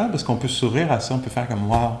libérateur parce qu'on peut sourire à ça, on peut faire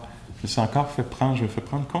comme wow, je me suis encore fait prendre, je me fais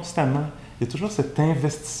prendre constamment. Il y a toujours cet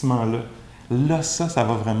investissement-là. Là, ça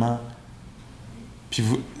va vraiment. Puis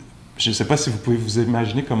je ne sais pas si vous pouvez vous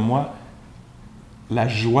imaginer comme moi la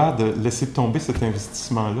joie de laisser tomber cet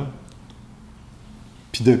investissement-là.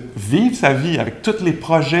 Puis de vivre sa vie avec tous les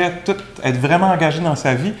projets, être vraiment engagé dans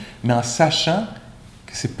sa vie, mais en sachant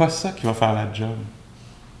que c'est pas ça qui va faire la job.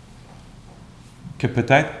 Que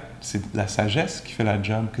peut-être c'est la sagesse qui fait la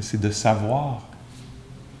job, que c'est de savoir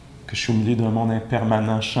que je suis au milieu d'un monde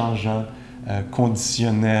impermanent, changeant,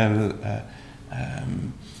 conditionnel,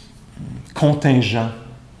 contingent.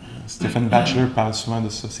 Stephen Batchelor parle souvent de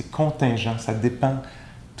ça. C'est contingent, ça dépend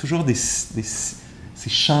toujours c'est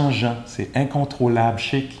changeant, c'est incontrôlable,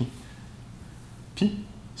 shaky. Puis,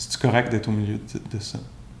 c'est correct d'être au milieu de ça.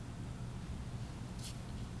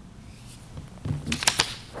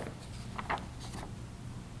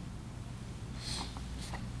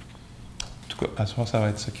 En tout cas, à ce soir, ça va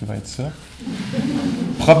être ça qui va être ça.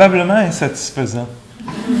 Probablement insatisfaisant.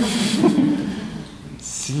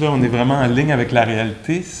 Si là, on est vraiment en ligne avec la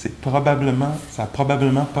réalité, ça n'a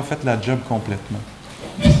probablement pas fait la job complètement.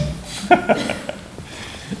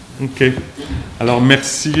 OK. Alors,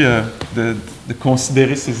 merci de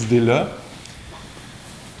considérer ces idées-là.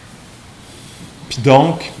 Puis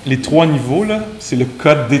donc, les 3 niveaux, là, c'est le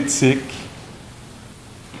code d'éthique.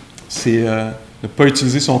 C'est ne pas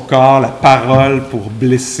utiliser son corps, la parole pour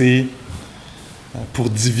blesser,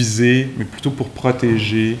 pour diviser, mais plutôt pour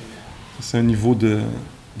protéger. C'est un niveau de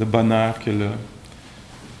bonheur que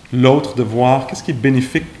l'autre, de voir qu'est-ce qui est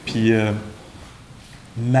bénéfique puis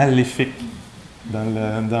maléfique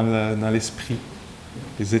dans l'esprit,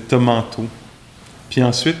 les états mentaux. Puis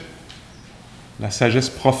ensuite, la sagesse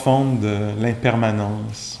profonde de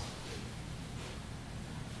l'impermanence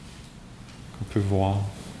qu'on peut voir.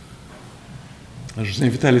 Alors, je vous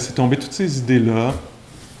invite à laisser tomber toutes ces idées-là.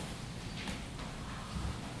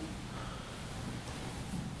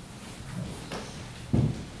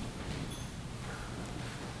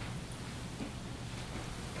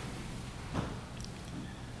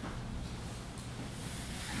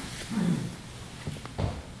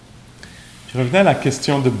 Puis revenez à la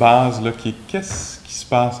question de base, là, qui est qu'est-ce qui se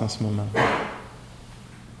passe en ce moment?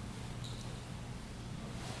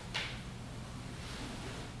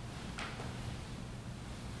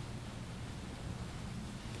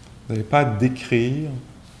 Vous n'avez pas à décrire,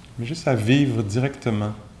 mais juste à vivre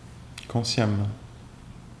directement, consciemment.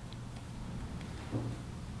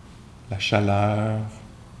 La chaleur,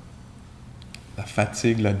 la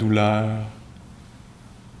fatigue, la douleur,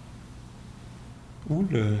 ou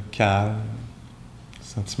le calme, le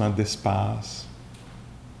sentiment d'espace,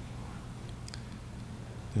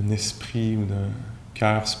 d'un esprit ou d'un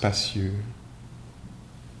cœur spacieux.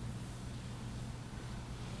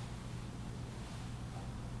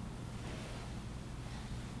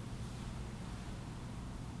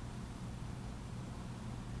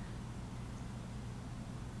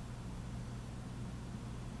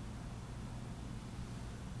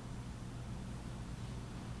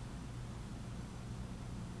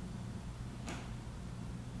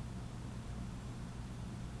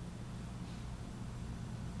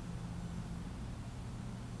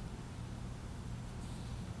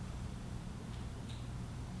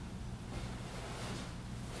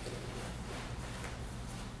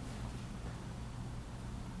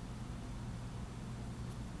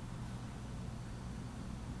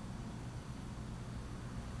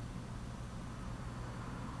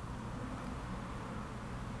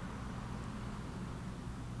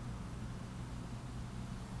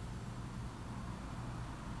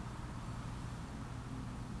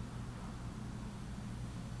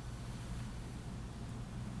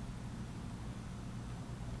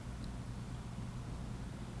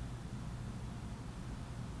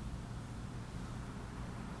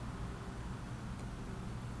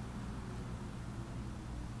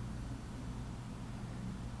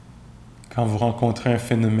 Quand vous rencontrez un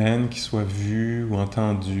phénomène, qu'il soit vu ou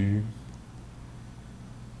entendu,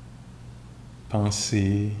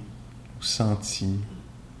 pensé ou senti,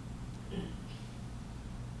 vous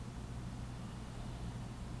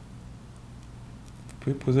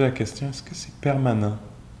pouvez poser la question, est-ce que c'est permanent?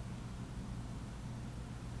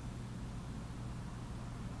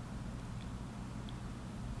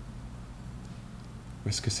 Ou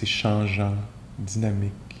est-ce que c'est changeant,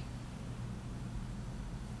 dynamique?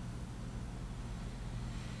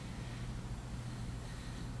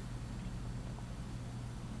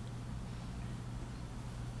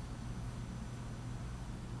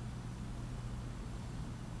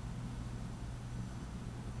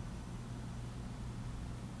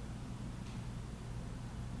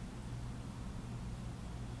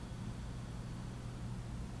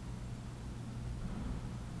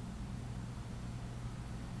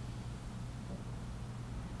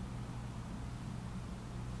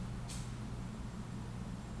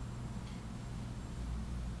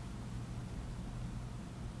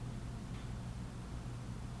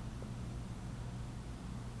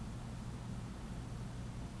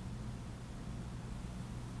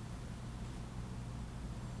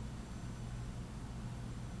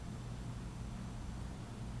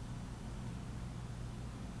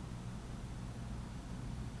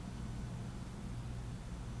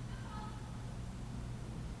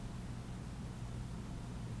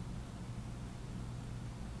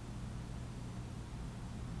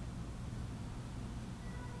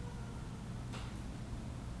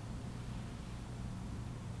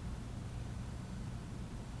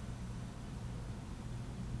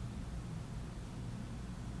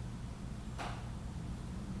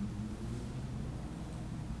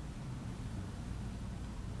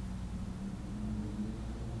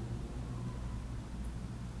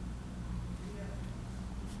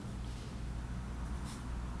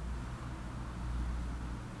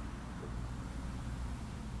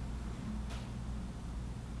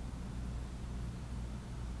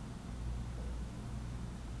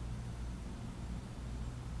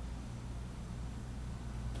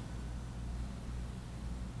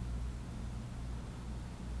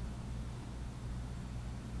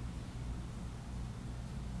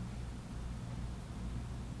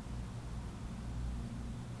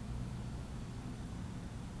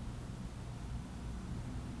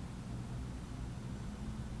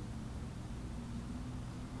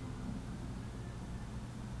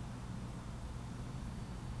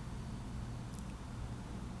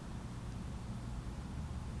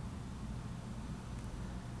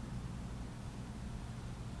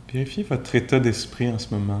 Vérifiez votre état d'esprit en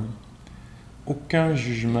ce moment. Aucun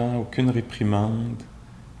jugement, aucune réprimande.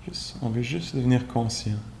 On veut juste devenir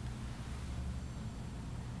conscient.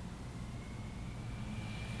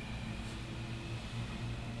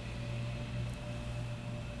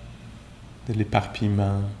 De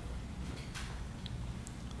l'éparpillement,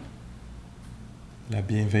 la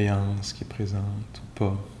bienveillance qui est présente ou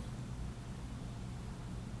pas.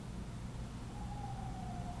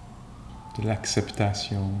 De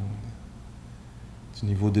l'acceptation, du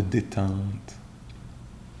niveau de détente.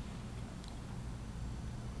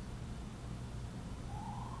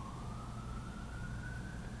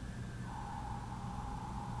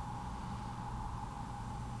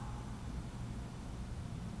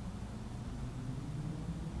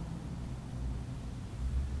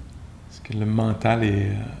 Est-ce que le mental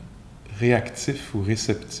est réactif ou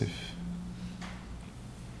réceptif?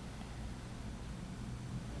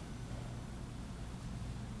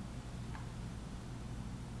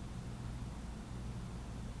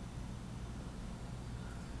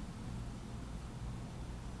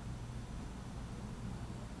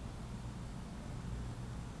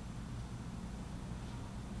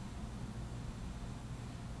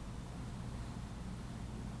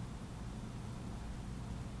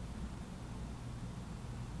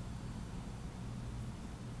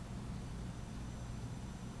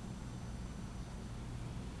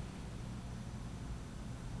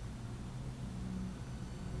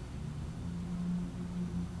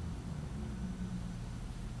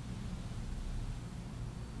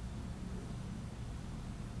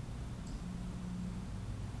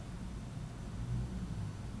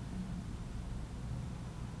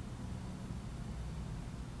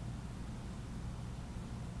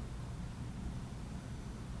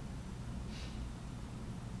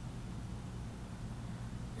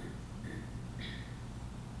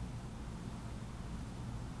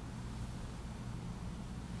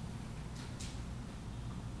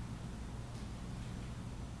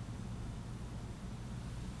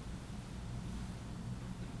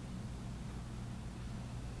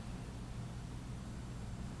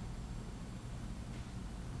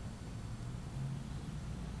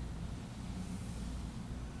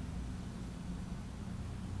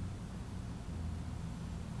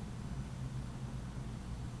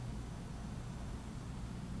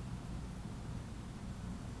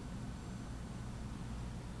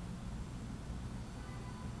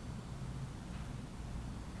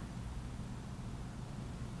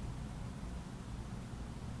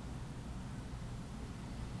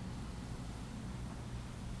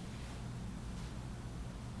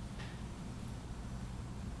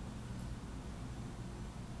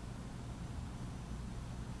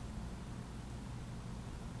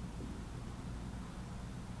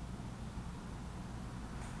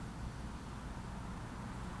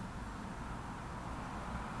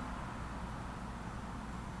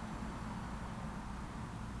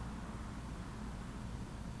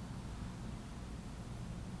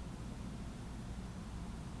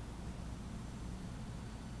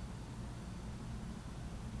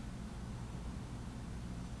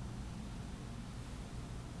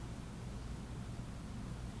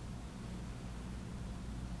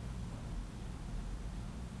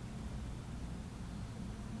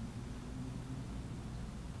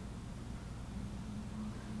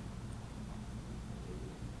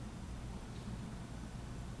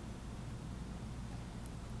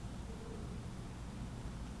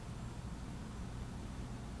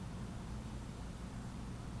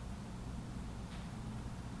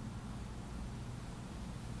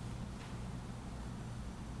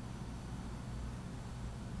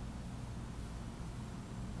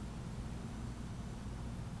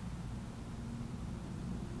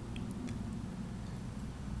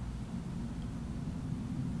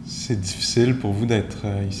 c'est difficile pour vous d'être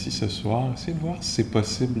ici ce soir, essayez de voir si c'est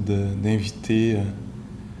possible d'inviter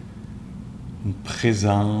une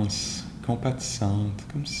présence compatissante,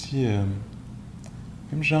 comme si,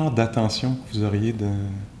 même genre d'attention que vous auriez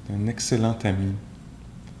d'un excellent ami,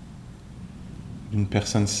 d'une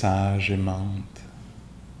personne sage, aimante.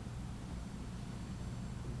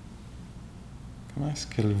 Comment est-ce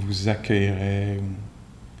qu'elle vous accueillerait ou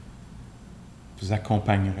vous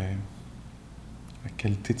accompagnerait? La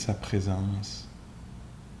qualité de sa présence.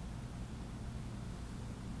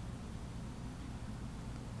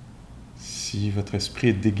 Si votre esprit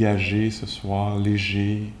est dégagé ce soir,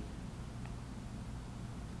 léger,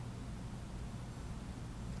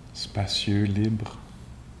 spacieux, libre,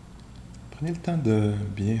 prenez le temps de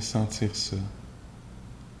bien sentir ça.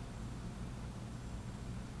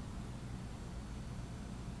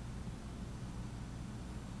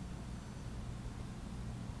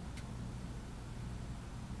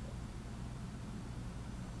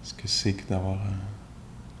 Ce que c'est que d'avoir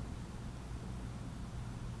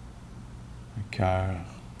un cœur,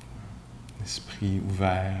 un esprit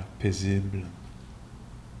ouvert, paisible.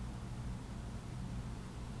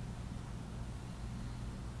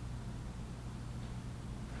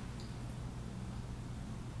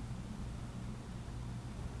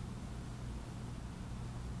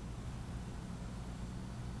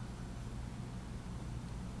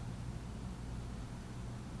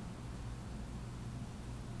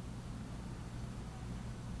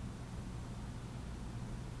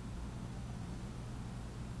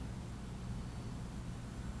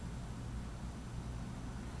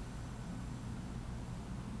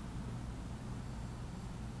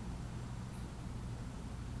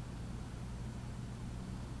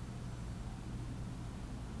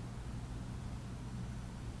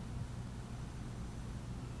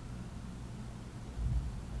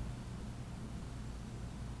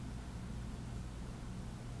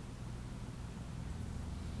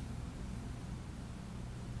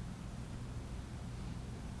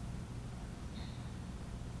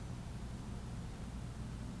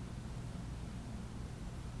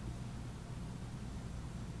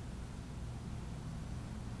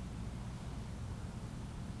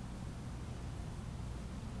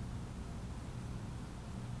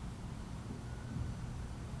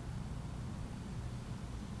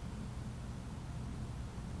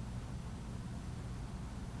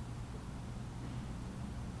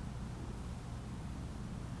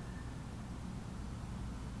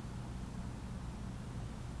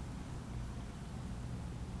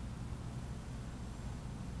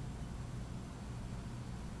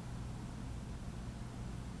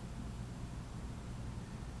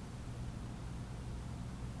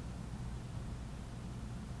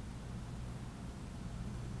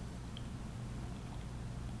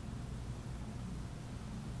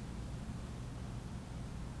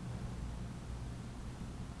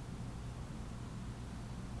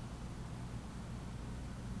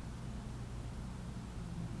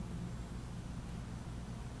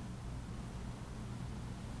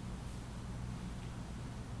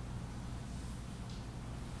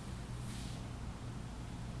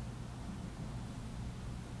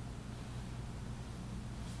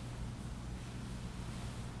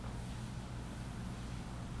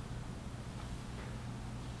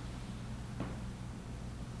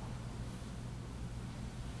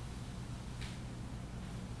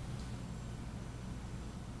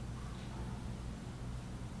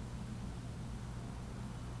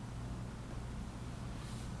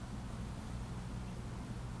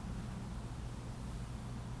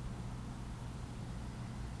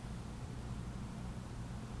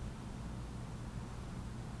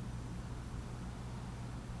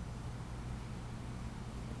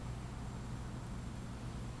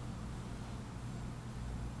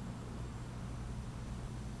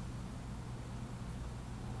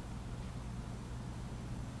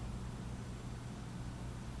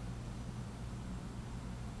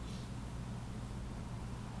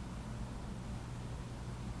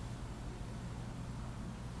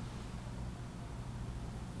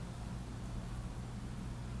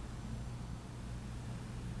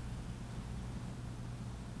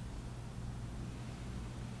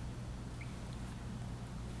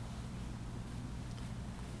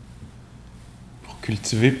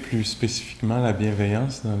 Cultiver plus spécifiquement la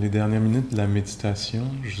bienveillance dans les dernières minutes de la méditation,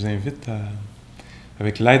 je vous invite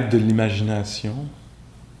avec l'aide de l'imagination,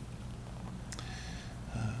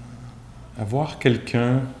 à voir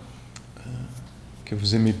quelqu'un que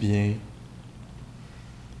vous aimez bien,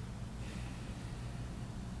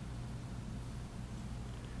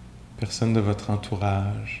 personne de votre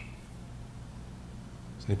entourage,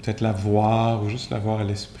 Vous allez peut-être la voir ou juste la voir à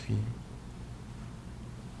l'esprit.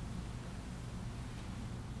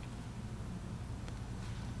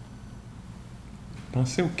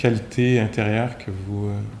 Pensez aux qualités intérieures que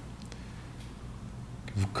vous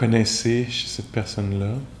connaissez chez cette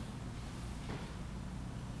personne-là.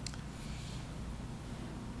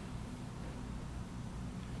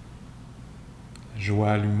 La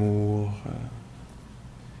joie, l'humour,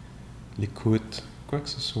 l'écoute, quoi que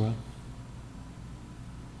ce soit.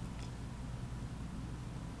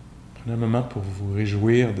 Prenez un moment pour vous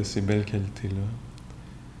réjouir de ces belles qualités-là.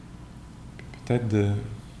 Puis peut-être de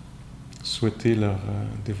souhaiter leur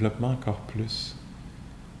développement encore plus.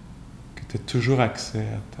 Que tu aies toujours accès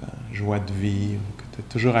à ta joie de vivre, que tu aies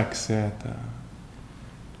toujours accès à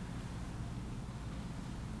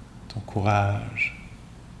ton courage,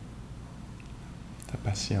 ta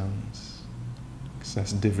patience, que ça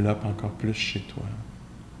se développe encore plus chez toi.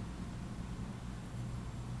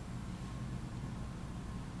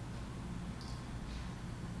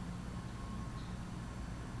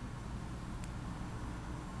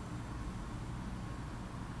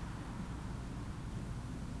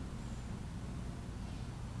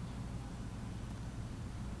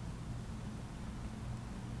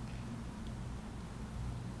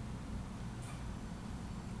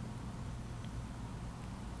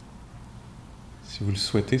 Si vous le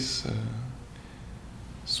souhaitez,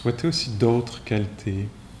 souhaitez aussi d'autres qualités.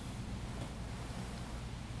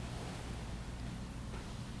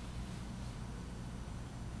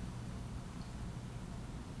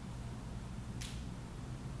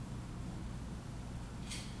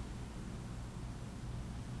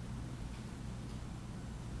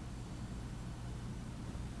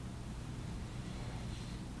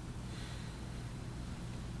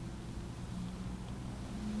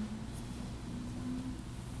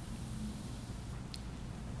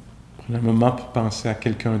 Prenez un moment pour penser à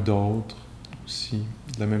quelqu'un d'autre aussi,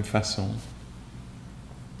 de la même façon.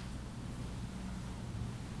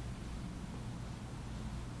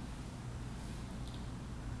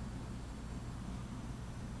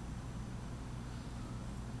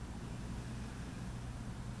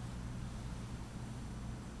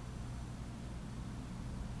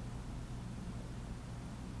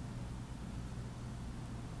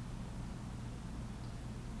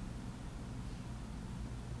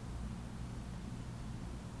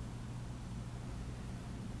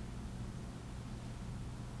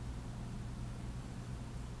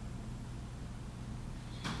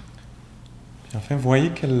 Et enfin,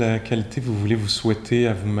 voyez quelle qualité vous voulez vous souhaiter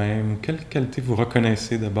à vous-même, quelle qualité vous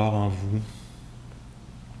reconnaissez d'abord en vous,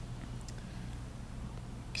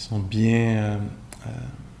 qui sont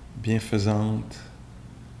bienfaisantes,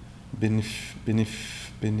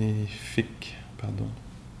 bénéfiques, pardon.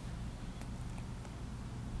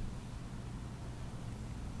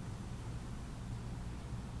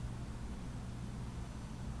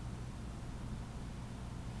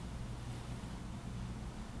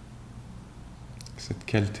 Cette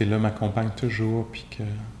qualité-là m'accompagne toujours, puis qu'elle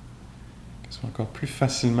soit encore plus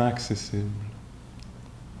facilement accessible.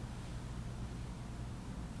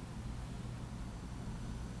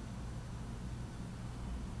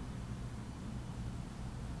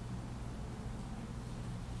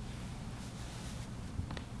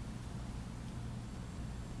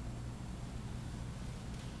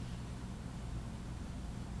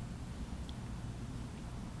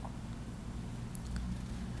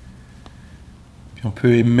 Puis on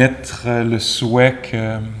peut émettre le souhait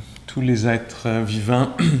que tous les êtres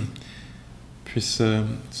vivants puissent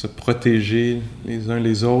se protéger les uns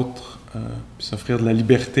les autres, puis s'offrir de la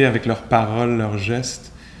liberté avec leurs paroles, leurs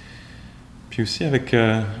gestes, puis aussi avec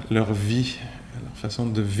leur vie, leur façon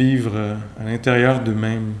de vivre à l'intérieur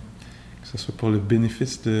d'eux-mêmes, que ce soit pour le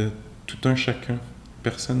bénéfice de tout un chacun,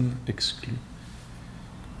 personne exclue.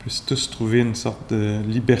 On puisse tous trouver une sorte de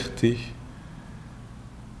liberté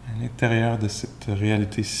à l'intérieur de cette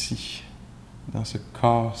réalité-ci, dans ce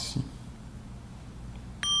corps-ci.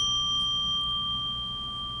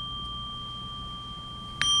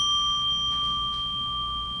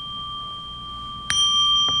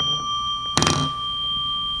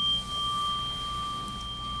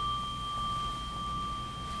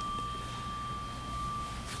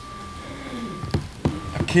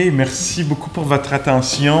 OK, merci beaucoup pour votre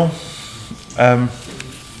attention.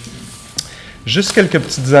 Juste quelques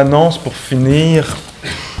petites annonces pour finir.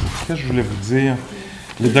 Qu'est-ce que je voulais vous dire?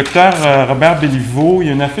 Le docteur Robert Béliveau, il y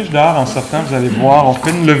a une affiche dehors en sortant, vous allez voir. On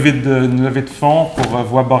fait une levée de fonds pour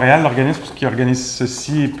Voix Boréale, l'organisme qui organise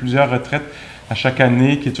ceci et plusieurs retraites à chaque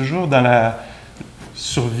année, qui est toujours dans la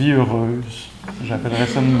survie heureuse. J'appellerais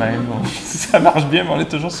ça de même. Ça marche bien, mais on est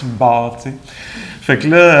toujours sur le bord, tu sais. Fait que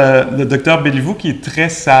là, le docteur Béliveau, qui est très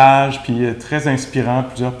sage, puis très inspirant,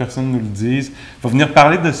 plusieurs personnes nous le disent, va venir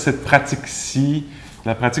parler de cette pratique-ci,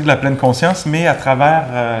 la pratique de la pleine conscience, mais à travers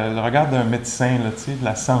le regard d'un médecin, là, tu sais, de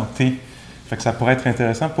la santé. Fait que ça pourrait être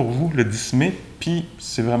intéressant pour vous, le 10 mai, puis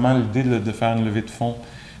c'est vraiment l'idée de faire une levée de fonds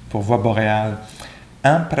pour Voie boréale.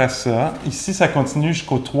 Après ça, ici, ça continue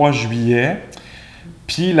jusqu'au 3 juillet.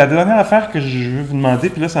 Puis la dernière affaire que je veux vous demander,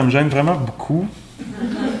 puis là, ça me gêne vraiment beaucoup.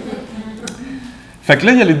 Fait que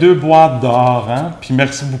là, il y a les 2 boîtes d'or, hein? Puis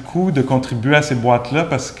merci beaucoup de contribuer à ces boîtes-là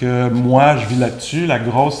parce que moi, je vis là-dessus. La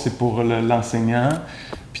grosse, c'est pour l'enseignant.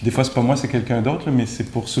 Puis des fois, c'est pas moi, c'est quelqu'un d'autre, là, mais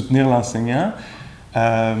c'est pour soutenir l'enseignant.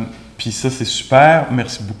 Puis ça, c'est super.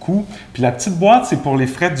 Merci beaucoup. Puis la petite boîte, c'est pour les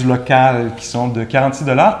frais du local qui sont de 46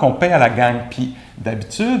 $ qu'on paye à la gang. Puis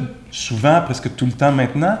d'habitude, souvent, presque tout le temps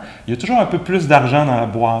maintenant, il y a toujours un peu plus d'argent dans la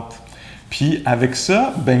boîte. Puis avec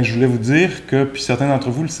ça, ben je voulais vous dire que, puis certains d'entre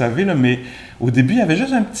vous le savez, là, mais au début, il y avait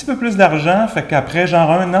juste un petit peu plus d'argent, fait qu'après genre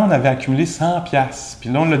 1 an, on avait accumulé 100 $. Puis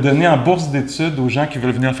là, on l'a donné en bourse d'études aux gens qui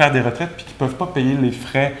veulent venir faire des retraites puis qui ne peuvent pas payer les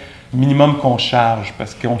frais minimum qu'on charge,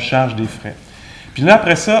 parce qu'on charge des frais. Puis là,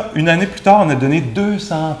 après ça, 1 année plus tard, on a donné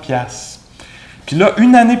 200 $. Puis là,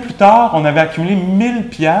 1 année plus tard, on avait accumulé 1000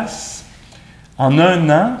 $ en 1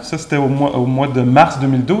 an. Ça, c'était au mois de mars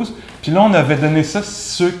 2012. Puis là, on avait donné ça,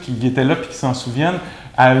 ceux qui étaient là et qui s'en souviennent,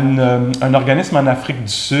 à un organisme en Afrique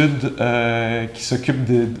du Sud qui s'occupe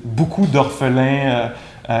de beaucoup d'orphelins,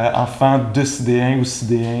 enfants de sidéens ou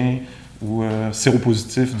sidéens, ou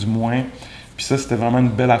séropositifs du moins. Puis ça, c'était vraiment une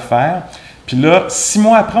belle affaire. Puis là, 6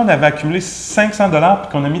 mois après, on avait accumulé 500 $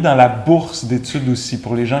 puis qu'on a mis dans la bourse d'études aussi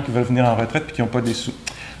pour les gens qui veulent venir en retraite puis qui n'ont pas des sous.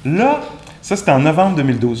 Là, ça, c'était en novembre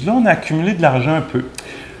 2012. Là, on a accumulé de l'argent un peu.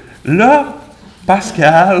 Là,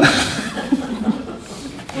 Pascal,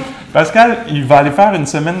 il va aller faire une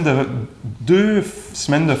semaine de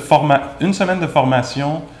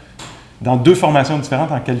formation dans 2 formations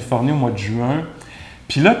différentes en Californie au mois de juin.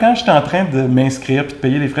 Puis là, quand j'étais en train de m'inscrire puis de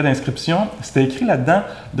payer les frais d'inscription, c'était écrit là-dedans,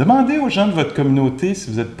 demandez aux gens de votre communauté,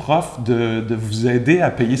 si vous êtes prof, de vous aider à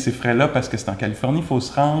payer ces frais-là parce que c'est en Californie, il faut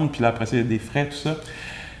se rendre, puis là, après ça, il y a des frais, tout ça.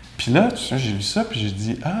 Puis là, j'ai lu ça, puis j'ai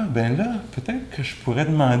dit, ah, ben là, peut-être que je pourrais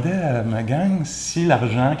demander à ma gang si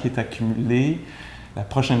l'argent qui est accumulé, la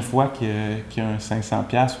prochaine fois qu'il y a un 500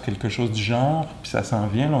 $ ou quelque chose du genre, puis ça s'en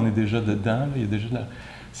vient, là, on est déjà dedans, là, il y a déjà de la...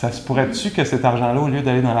 Ça se pourrait-tu que cet argent-là, au lieu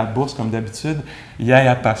d'aller dans la bourse comme d'habitude, il aille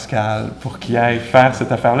à Pascal pour qu'il aille faire cette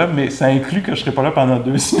affaire-là, mais ça inclut que je ne serai pas là pendant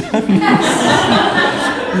 2 semaines.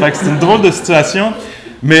 Fait que c'est une drôle de situation.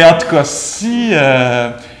 Mais en tout cas, si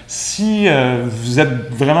vous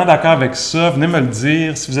êtes vraiment d'accord avec ça, venez me le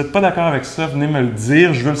dire. Si vous n'êtes pas d'accord avec ça, venez me le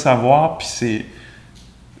dire. Je veux le savoir, puis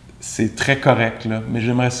c'est très correct, là. Mais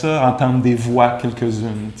j'aimerais ça entendre des voix,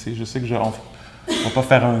 quelques-unes. Tu sais, je sais que on va pas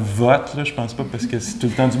faire un vote, là, je pense pas, parce que c'est tout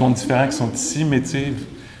le temps du monde différent qui sont ici, mais tu sais,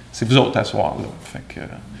 c'est vous autres à soir, là.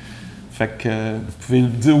 Fait que vous pouvez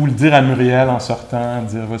le dire à Muriel en sortant,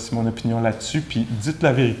 dire voici mon opinion là-dessus, puis dites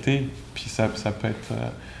la vérité, puis ça peut être...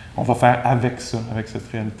 on va faire avec ça, avec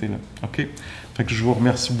cette réalité-là. OK? Fait que je vous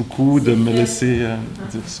remercie beaucoup de me laisser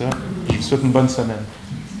dire ça. Je vous souhaite une bonne semaine.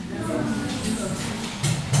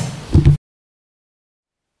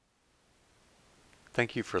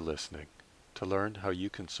 Thank you for listening. To learn how you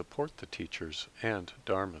can support the teachers and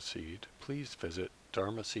Dharma Seed, please visit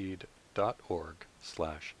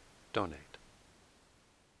dharmaseed.org/donate.